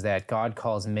result is that God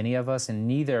calls many of us, and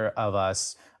neither of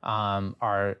us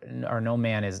are no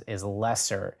man is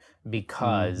lesser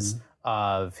because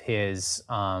of his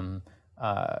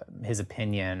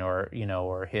opinion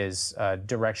or his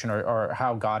direction or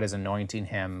how God is anointing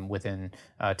him within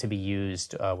to be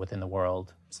used within the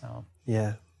world. So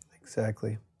yeah,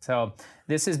 exactly. So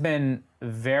this has been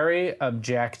very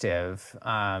objective.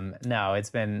 No,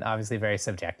 it's been obviously very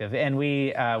subjective, and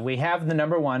we have the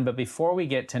number one. But before we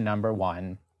get to number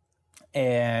one,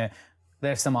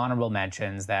 there's some honorable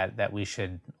mentions that we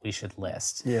should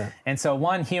list. Yeah. And so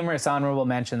one humorous honorable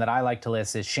mention that I like to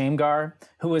list is Shamgar,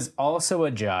 who was also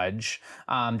a judge,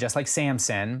 just like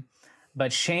Samson.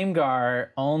 But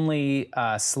Shamgar only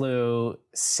slew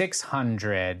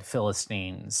 600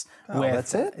 Philistines. Oh,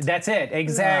 that's it? That's it,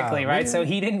 exactly, right? Man. So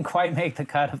he didn't quite make the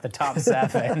cut of the top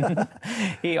 7.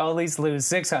 He only slew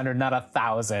 600, not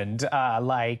 1,000,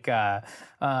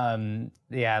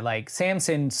 like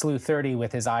Samson slew 30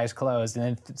 with his eyes closed,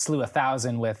 and then slew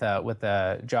 1,000 with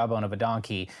the jawbone of a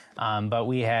donkey. But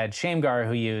we had Shamgar,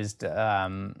 who used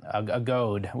a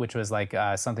goad, which was like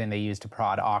something they used to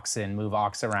prod oxen, move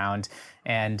ox around,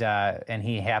 and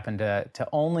he happened to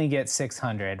only get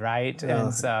 600, right?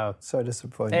 And so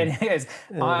disappointing. It is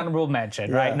honorable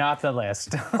mention, right? Not the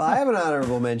list. Well, I have an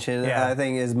honorable mention. I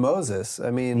think is Moses.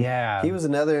 I mean, he was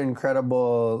another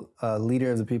incredible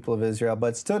leader of the people of Israel,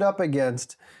 but stood up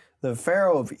against the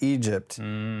Pharaoh of Egypt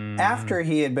after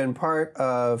he had been part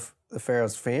of the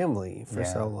Pharaoh's family for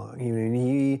so long.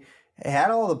 He had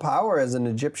all the power as an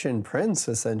Egyptian prince,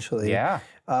 essentially.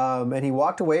 And he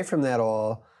walked away from that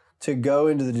all to go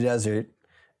into the desert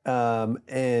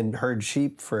and herd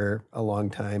sheep for a long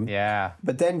time.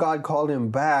 But then God called him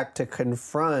back to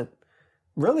confront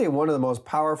really one of the most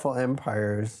powerful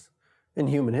empires in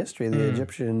human history, the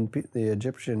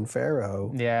Egyptian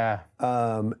Pharaoh.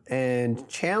 And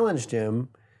challenged him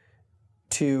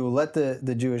to let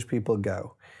the Jewish people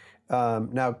go.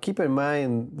 Now, keep in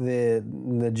mind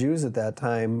the Jews at that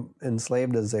time,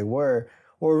 enslaved as they were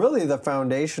really the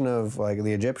foundation of like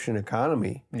the Egyptian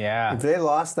economy. If they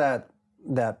lost that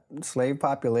slave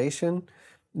population,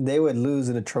 they would lose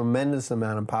a tremendous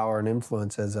amount of power and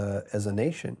influence as a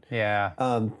nation.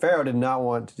 Pharaoh did not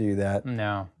want to do that.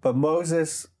 No. But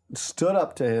Moses stood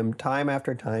up to him time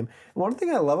after time. And one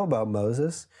thing I love about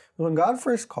Moses, when God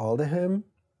first called to him,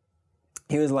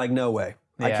 he was like, no way.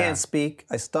 I can't speak.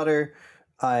 I stutter.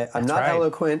 I'm not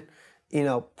eloquent.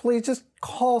 Please just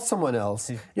call someone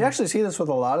else. You actually see this with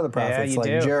a lot of the prophets,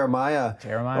 like Jeremiah.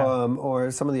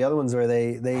 Or some of the other ones where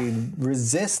they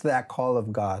resist that call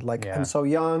of God. Like, I'm so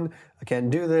young, I can't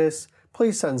do this.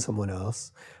 Please send someone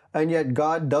else. And yet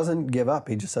God doesn't give up.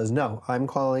 He just says, no, I'm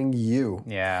calling you.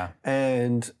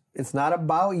 And it's not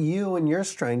about you and your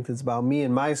strength. It's about me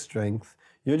and my strength.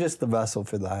 You're just the vessel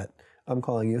for that. I'm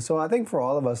calling you. So I think for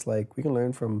all of us, like, we can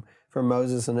learn from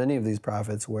Moses and any of these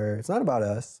prophets where it's not about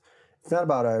us. It's not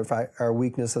about our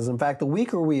weaknesses. In fact, the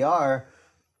weaker we are,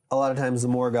 a lot of times the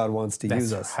more God wants to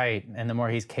use us. Right, and the more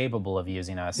he's capable of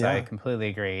using us. I completely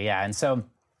agree. And so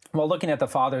Well, looking at the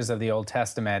fathers of the Old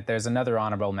Testament, there's another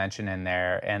honorable mention in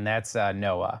there, and that's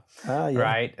Noah,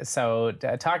 right? So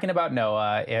talking about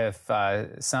Noah, if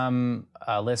some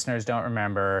listeners don't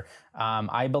remember,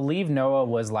 I believe Noah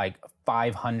was like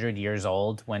 500 years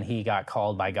old when he got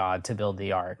called by God to build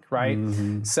the ark, right?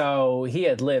 So he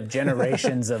had lived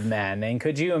generations of men. And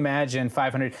could you imagine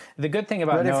 500? The good thing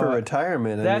about Noah... Ready for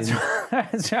retirement.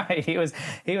 That's right. He was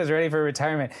ready for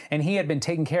retirement. And he had been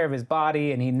taking care of his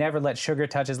body, and he never let sugar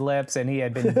touch his lips, and he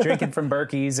had been drinking from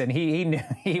Berkey's, and he knew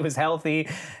he was healthy,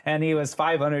 and he was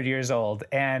 500 years old.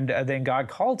 And then God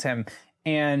called him.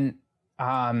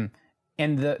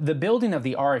 And the building of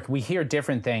the ark, we hear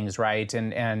different things, right?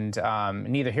 And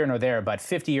neither here nor there, but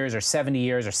 50 years or 70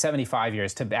 years or 75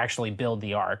 years to actually build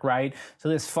the ark, right? So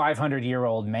this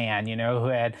 500-year-old man, who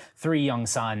had 3 young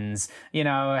sons,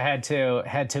 had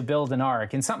to build an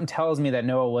ark. And something tells me that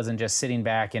Noah wasn't just sitting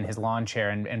back in his lawn chair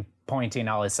and pointing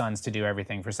all his sons to do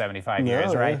everything for 75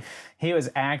 years, right? Yeah. He was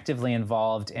actively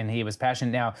involved, and he was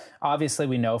passionate. Now, obviously,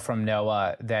 we know from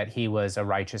Noah that he was a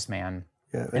righteous man.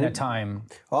 Yeah, in a time,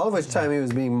 all of which time he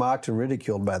was being mocked and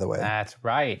ridiculed. By the way, that's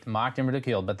right, mocked and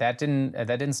ridiculed. But that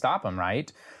didn't stop him, right?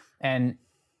 And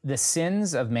the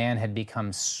sins of man had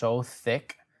become so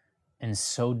thick and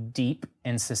so deep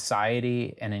in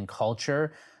society and in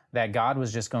culture that God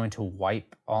was just going to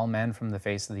wipe all men from the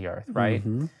face of the earth, right?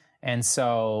 And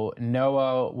so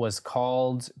Noah was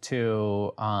called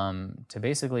to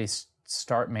basically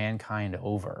start mankind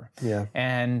over. Yeah.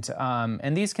 And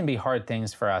these can be hard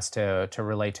things for us to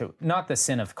relate to. Not the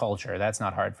sin of culture. That's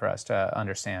not hard for us to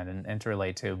understand and to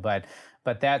relate to, but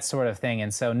that sort of thing.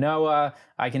 And so Noah,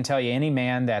 I can tell you, any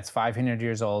man that's 500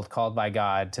 years old, called by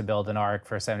God to build an ark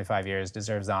for 75 years,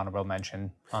 deserves honorable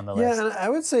mention on the list. Yeah, and I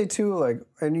would say too,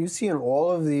 and you see in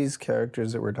all of these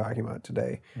characters that we're talking about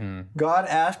today, God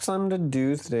asks them to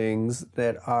do things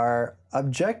that are,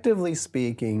 objectively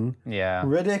speaking,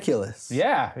 ridiculous.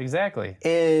 Yeah, exactly.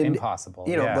 And impossible.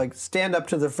 Like stand up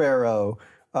to the Pharaoh,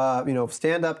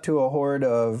 stand up to a horde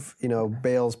of,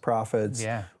 Baal's prophets.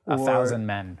 Yeah, 1,000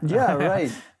 men. Yeah,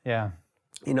 right. Yeah.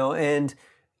 And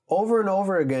over and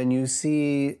over again, you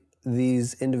see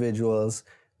these individuals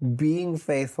being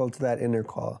faithful to that inner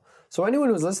call. So anyone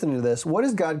who's listening to this, what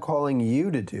is God calling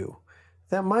you to do?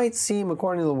 That might seem,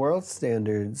 according to the world's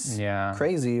standards,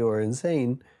 crazy or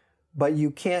insane, but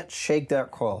you can't shake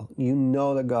that call. You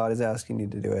know that God is asking you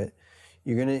to do it.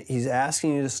 He's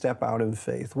asking you to step out in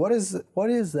faith. What is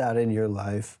that in your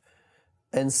life?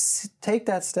 And take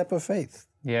that step of faith.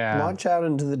 Yeah. Launch out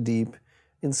into the deep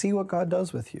and see what God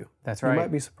does with you. That's right. You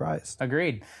might be surprised.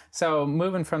 Agreed. So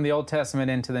moving from the Old Testament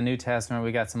into the New Testament,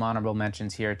 we got some honorable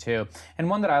mentions here too. And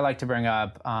one that I like to bring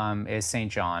up is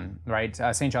St. John, right?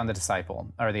 St. John the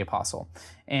disciple, or the apostle.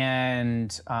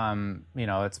 And,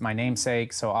 it's my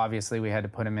namesake, so obviously we had to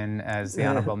put him in as the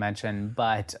honorable mention.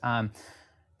 But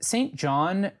St.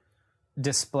 John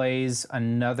displays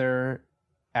another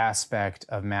aspect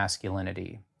of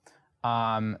masculinity,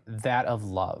 that of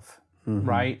love.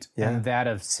 Right? Yeah. And that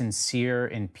of sincere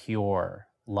and pure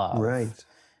love. Right.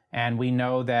 And we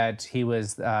know that he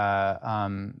was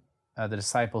the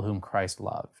disciple whom Christ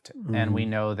loved. And we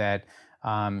know that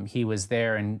he was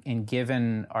there and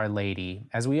given Our Lady,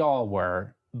 as we all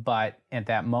were, but at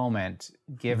that moment,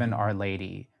 given Our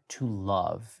Lady to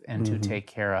love and to take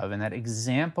care of. And that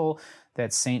example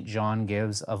that St. John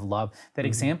gives of love, that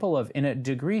example of, in a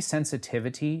degree,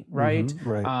 sensitivity, right?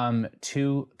 Right.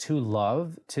 To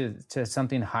love, to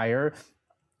something higher.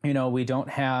 We don't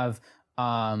have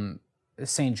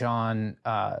St. John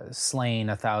slaying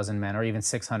 1,000 men or even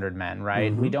 600 men,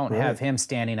 right? We don't have him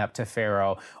standing up to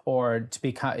Pharaoh or to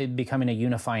becoming a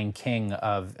unifying king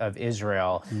of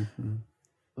Israel.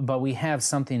 But we have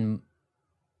something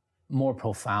more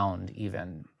profound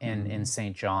even in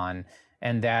St. John,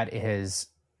 and that is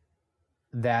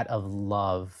that of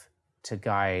love to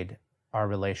guide our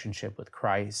relationship with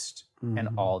Christ and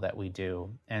all that we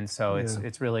do. And so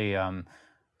it's really a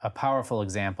powerful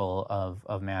example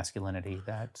of masculinity.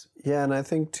 That and I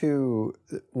think too,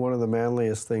 one of the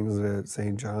manliest things that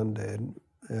St. John did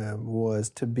was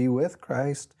to be with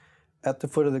Christ at the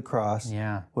foot of the cross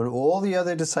when all the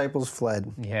other disciples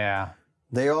fled.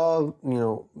 They all,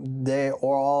 they are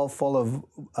all full of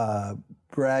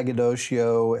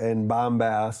braggadocio and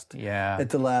bombast at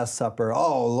the Last Supper.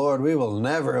 Oh, Lord, we will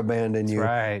never abandon you.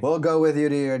 Right. We'll go with you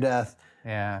to your death.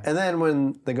 Yeah. And then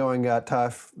when the going got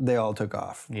tough, they all took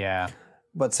off. Yeah.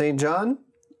 But St. John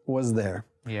was there.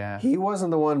 Yeah. He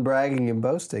wasn't the one bragging and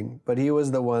boasting, but he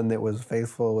was the one that was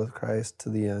faithful with Christ to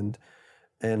the end.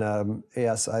 And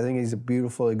yes, I think he's a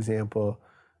beautiful example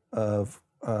of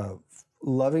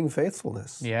loving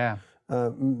faithfulness. Yeah.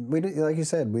 Like you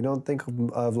said, we don't think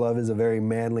of love as a very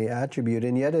manly attribute,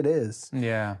 and yet it is.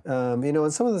 Yeah.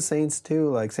 And some of the saints too,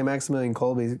 like St. Maximilian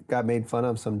Kolbe, got made fun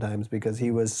of sometimes because he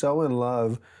was so in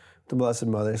love with the Blessed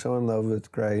Mother, so in love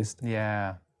with Christ,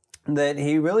 Yeah. that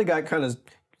he really got kind of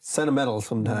sentimental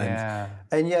sometimes. Yeah.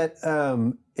 And yet,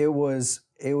 it was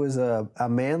a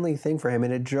manly thing for him,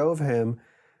 and it drove him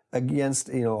against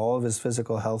all of his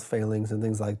physical health failings and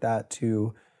things like that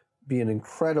to be an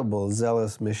incredible,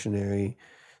 zealous missionary.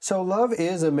 So love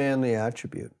is a manly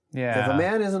attribute. Yeah. If a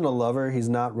man isn't a lover, he's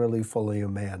not really fully a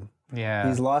man. Yeah.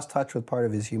 He's lost touch with part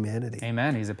of his humanity.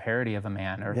 Amen. He's a parody of a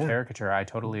man, or Yeah. caricature. I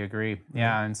totally agree.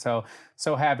 Yeah, and so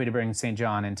happy to bring St.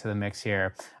 John into the mix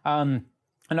here.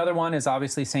 Another one is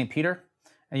obviously St. Peter.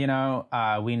 We know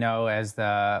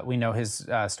his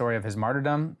story of his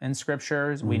martyrdom in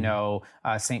scriptures. We know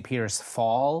St. Peter's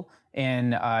fall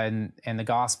in the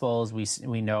Gospels.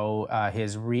 We know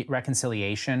his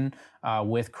reconciliation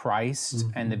with Christ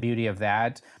and the beauty of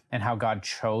that, and how God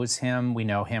chose him. We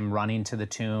know him running to the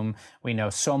tomb. We know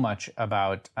so much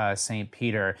about St.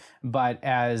 Peter. But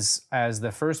as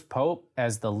the first pope,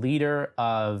 as the leader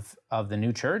of the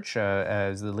new church,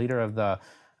 as the leader of the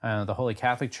Holy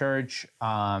Catholic Church,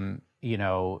 there's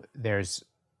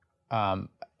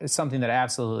something that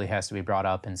absolutely has to be brought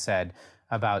up and said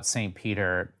about St.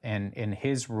 Peter and in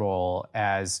his role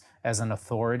as an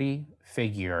authority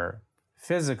figure,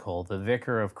 physical, the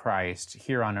vicar of Christ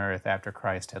here on earth after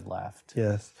Christ had left.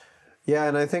 Yes. Yeah,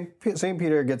 and I think St.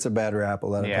 Peter gets a bad rap a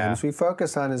lot of times. We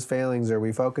focus on his failings, or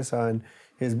we focus on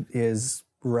his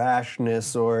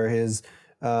rashness, or his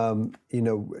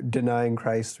denying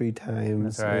Christ 3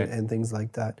 times. That's right. and things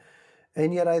like that.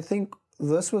 And yet I think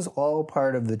this was all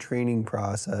part of the training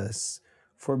process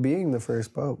for being the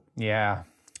first pope. Yeah.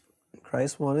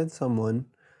 Christ wanted someone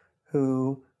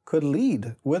who could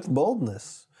lead with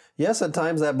boldness. Yes, at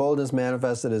times that boldness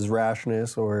manifested as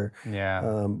rashness,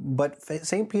 but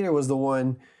St. Peter was the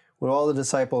one, when all the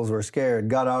disciples were scared,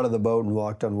 got out of the boat and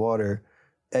walked on water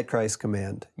at Christ's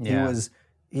command. Yeah.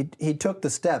 He took the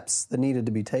steps that needed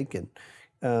to be taken.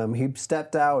 He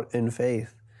stepped out in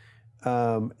faith.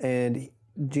 And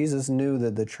Jesus knew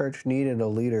that the church needed a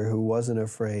leader who wasn't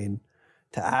afraid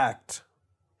to act.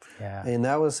 Yeah. And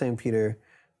that was St. Peter.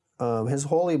 His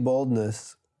holy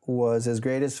boldness was his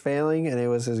greatest failing, and it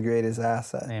was his greatest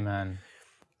asset. Amen.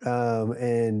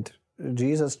 And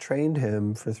Jesus trained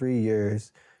him for 3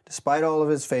 years, despite all of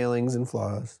his failings and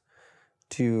flaws,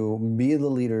 to be the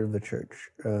leader of the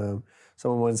church.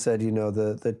 Someone once said,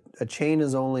 a chain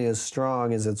is only as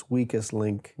strong as its weakest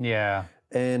link. Yeah.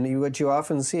 And what you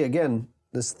often see, again,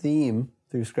 this theme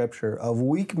through Scripture of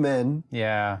weak men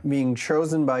being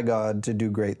chosen by God to do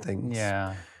great things.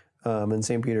 Yeah. And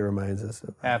St. Peter reminds us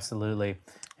of that. Absolutely.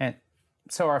 And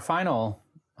so our final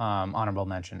honorable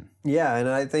mention. Yeah, and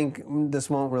I think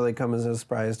this won't really come as a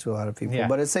surprise to a lot of people,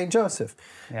 but it's St. Joseph.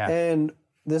 Yeah. And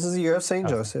this is the year of St.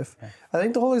 Joseph. Yeah. I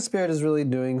think the Holy Spirit is really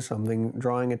doing something,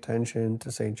 drawing attention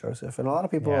to St. Joseph. And a lot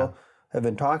of people have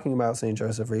been talking about St.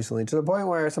 Joseph recently, to the point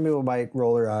where some people might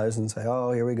roll their eyes and say,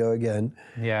 oh, here we go again.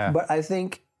 Yeah. But I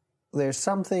think there's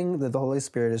something that the Holy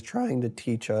Spirit is trying to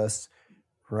teach us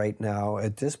right now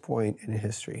at this point in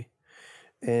history.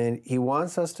 And he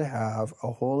wants us to have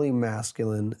a holy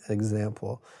masculine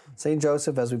example. St.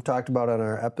 Joseph, as we've talked about on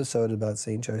our episode about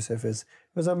St. Joseph,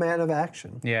 was a man of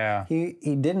action. Yeah. He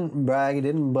didn't brag, he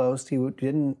didn't boast, he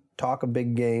didn't talk a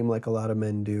big game like a lot of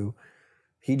men do.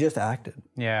 He just acted.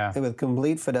 Yeah. And with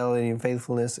complete fidelity and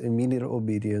faithfulness, immediate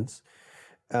obedience.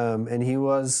 And he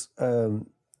was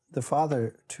the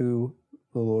father to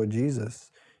the Lord Jesus.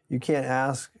 You can't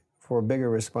ask for a bigger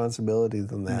responsibility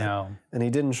than that. No. And he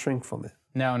didn't shrink from it.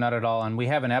 No, not at all. And we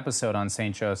have an episode on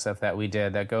St. Joseph that we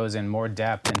did that goes in more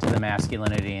depth into the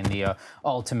masculinity and the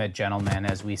ultimate gentleman,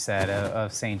 as we said,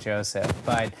 of St. Joseph.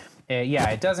 But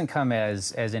it doesn't come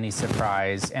as any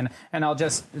surprise. And I'll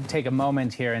just take a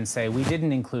moment here and say we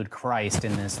didn't include Christ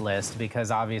in this list because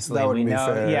obviously we know.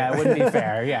 Fair. Yeah, it wouldn't be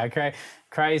fair. Yeah,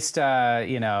 Christ,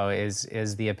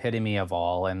 is the epitome of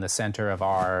all and the center of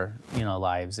our,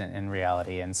 lives in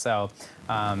reality. And so,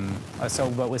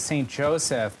 but with St.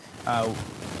 Joseph,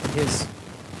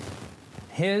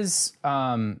 his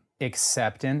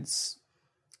acceptance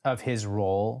of his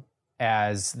role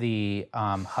as the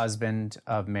husband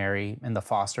of Mary and the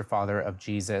foster father of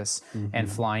Jesus,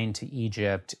 and flying to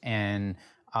Egypt and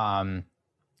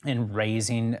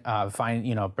raising,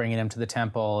 bringing him to the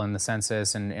temple and the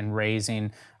census, and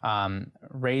raising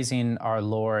our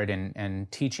Lord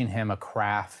and teaching him a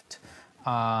craft,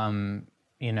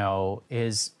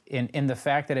 is in the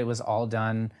fact that it was all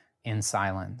done in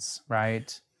silence,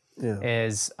 right?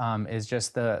 is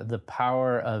just the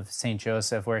power of Saint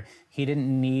Joseph, where he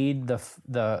didn't need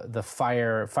the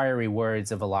fiery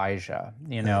words of Elijah,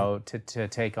 to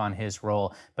take on his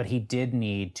role, but he did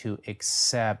need to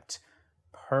accept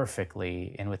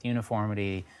perfectly and with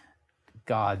uniformity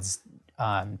God's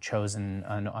chosen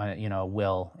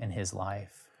will in his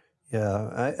life.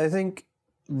 Yeah, I think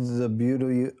the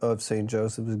beauty of St.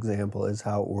 Joseph's example is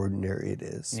how ordinary it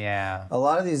is. Yeah. A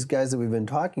lot of these guys that we've been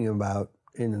talking about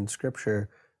in Scripture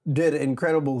did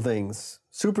incredible things,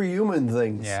 superhuman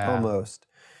things almost,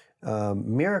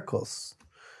 miracles.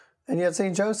 And yet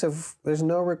St. Joseph, there's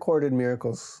no recorded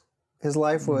miracles. His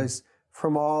life was,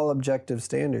 from all objective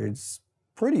standards,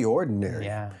 pretty ordinary.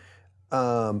 Yeah.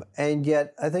 And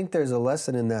yet I think there's a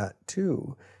lesson in that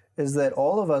too, is that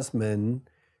all of us men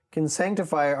can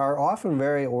sanctify our often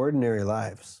very ordinary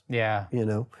lives. Yeah.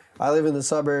 I live in the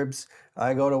suburbs.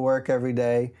 I go to work every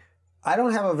day. I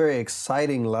don't have a very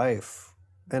exciting life.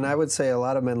 And I would say a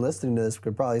lot of men listening to this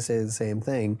could probably say the same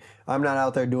thing. I'm not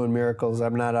out there doing miracles.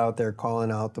 I'm not out there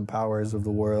calling out the powers of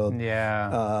the world,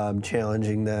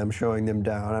 challenging them, showing them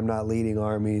down. I'm not leading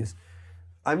armies.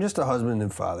 I'm just a husband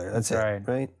and father. That's it,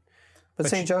 right? But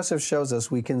St. Joseph shows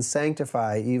us we can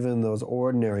sanctify even those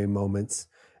ordinary moments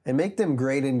and make them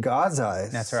great in God's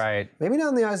eyes. That's right. Maybe not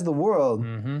in the eyes of the world,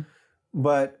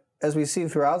 but as we see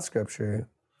throughout Scripture,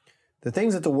 the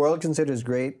things that the world considers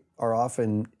great are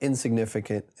often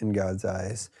insignificant in God's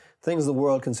eyes. Things the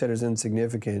world considers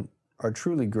insignificant are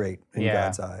truly great in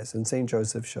God's eyes, and St.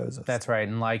 Joseph shows us. That's right,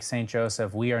 and like St.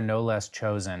 Joseph, we are no less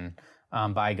chosen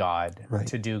by God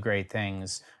to do great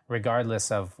things, regardless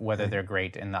of whether they're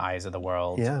great in the eyes of the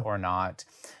world or not.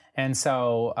 And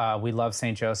so we love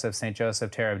St. Joseph. St. Joseph,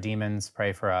 terror of demons,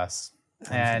 pray for us.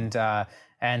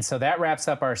 And so that wraps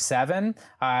up our 7.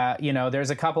 There's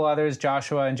a couple others,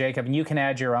 Joshua and Jacob, and you can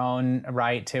add your own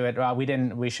right to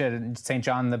it. We should, St.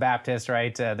 John the Baptist,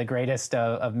 right? The greatest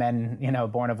of men,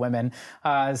 born of women.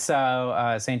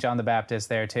 So St. John the Baptist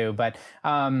there too. But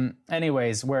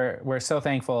anyways, we're so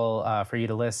thankful for you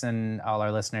to listen, all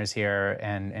our listeners here,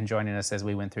 and joining us as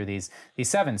we went through these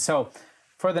 7. So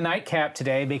for the nightcap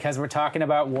today, because we're talking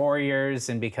about warriors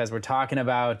and because we're talking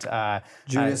about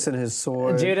Judas and his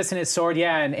sword. Judas and his sword,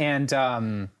 the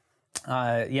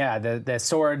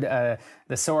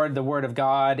sword, the word of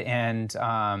God, and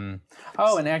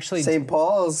actually St.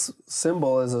 Paul's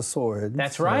symbol is a sword.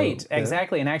 That's right,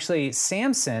 exactly. And actually,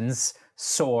 Samson's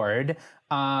sword.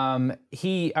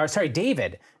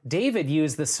 David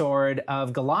used the sword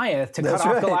of Goliath to cut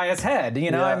off Goliath's head.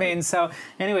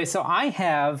 So I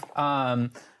have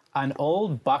an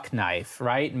old buck knife,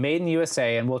 right, made in the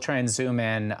USA, and we'll try and zoom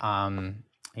in, so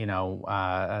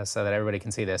that everybody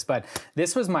can see this. But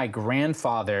this was my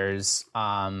grandfather's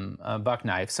buck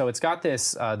knife. So it's got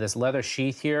this leather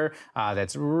sheath here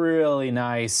that's really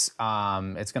nice.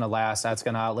 It's going to last. That's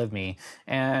going to outlive me.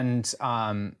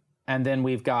 And then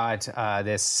we've got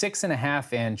this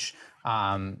 6.5-inch,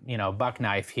 buck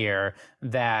knife here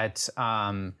that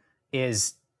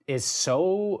is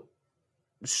so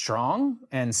strong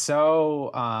and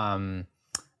so,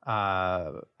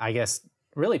 I guess,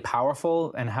 really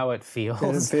powerful in how it feels.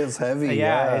 It feels heavy.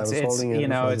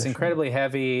 It's incredibly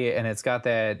heavy, and it's got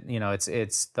that.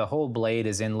 It's the whole blade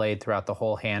is inlaid throughout the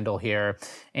whole handle here,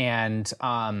 and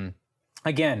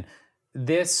again.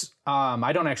 This,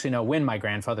 I don't actually know when my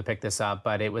grandfather picked this up,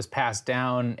 but it was passed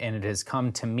down and it has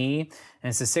come to me. And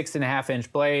it's a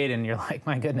 6.5-inch blade, and you're like,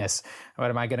 my goodness,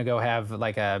 what am I going to go have,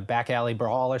 like a back alley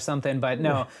brawl or something? But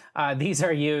no, these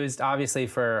are used obviously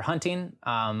for hunting.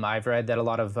 I've read that a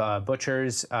lot of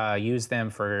butchers use them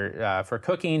for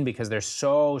cooking because they're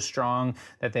so strong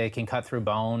that they can cut through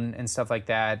bone and stuff like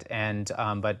that. And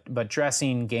but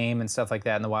dressing game and stuff like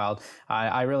that in the wild,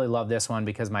 I really love this one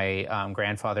because my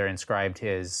grandfather inscribed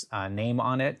his name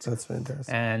on it. That's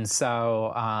fantastic. And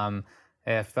so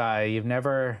if you've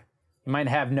never... You might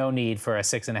have no need for a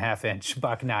 6.5-inch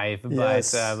buck knife,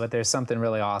 but there's something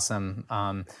really awesome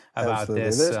about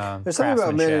this. There's something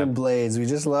about men and blades. We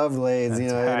just love blades.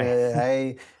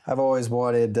 Right. I've always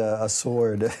wanted a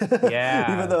sword,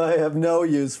 even though I have no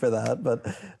use for that. But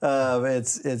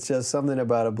it's just something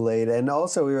about a blade. And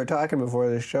also, we were talking before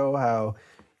the show how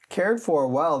cared for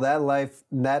well that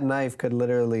knife could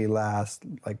literally last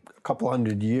like a couple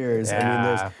hundred years.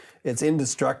 Yeah. I mean, it's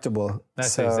indestructible.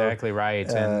 That's exactly right.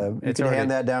 And you can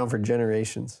hand that down for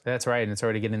generations. That's right, and it's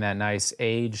already getting that nice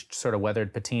aged, sort of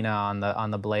weathered patina on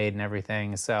the blade and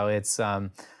everything. So it's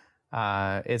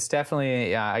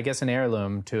definitely, I guess, an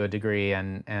heirloom to a degree,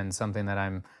 and something that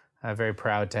I'm very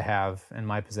proud to have in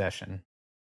my possession.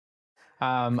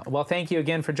 Well, thank you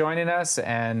again for joining us,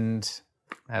 and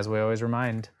as we always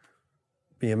remind,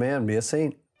 Be a man, be a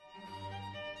saint.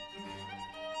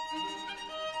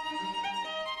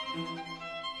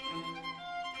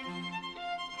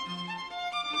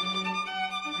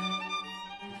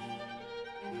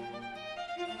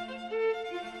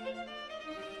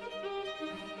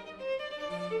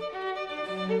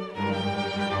 Thank you.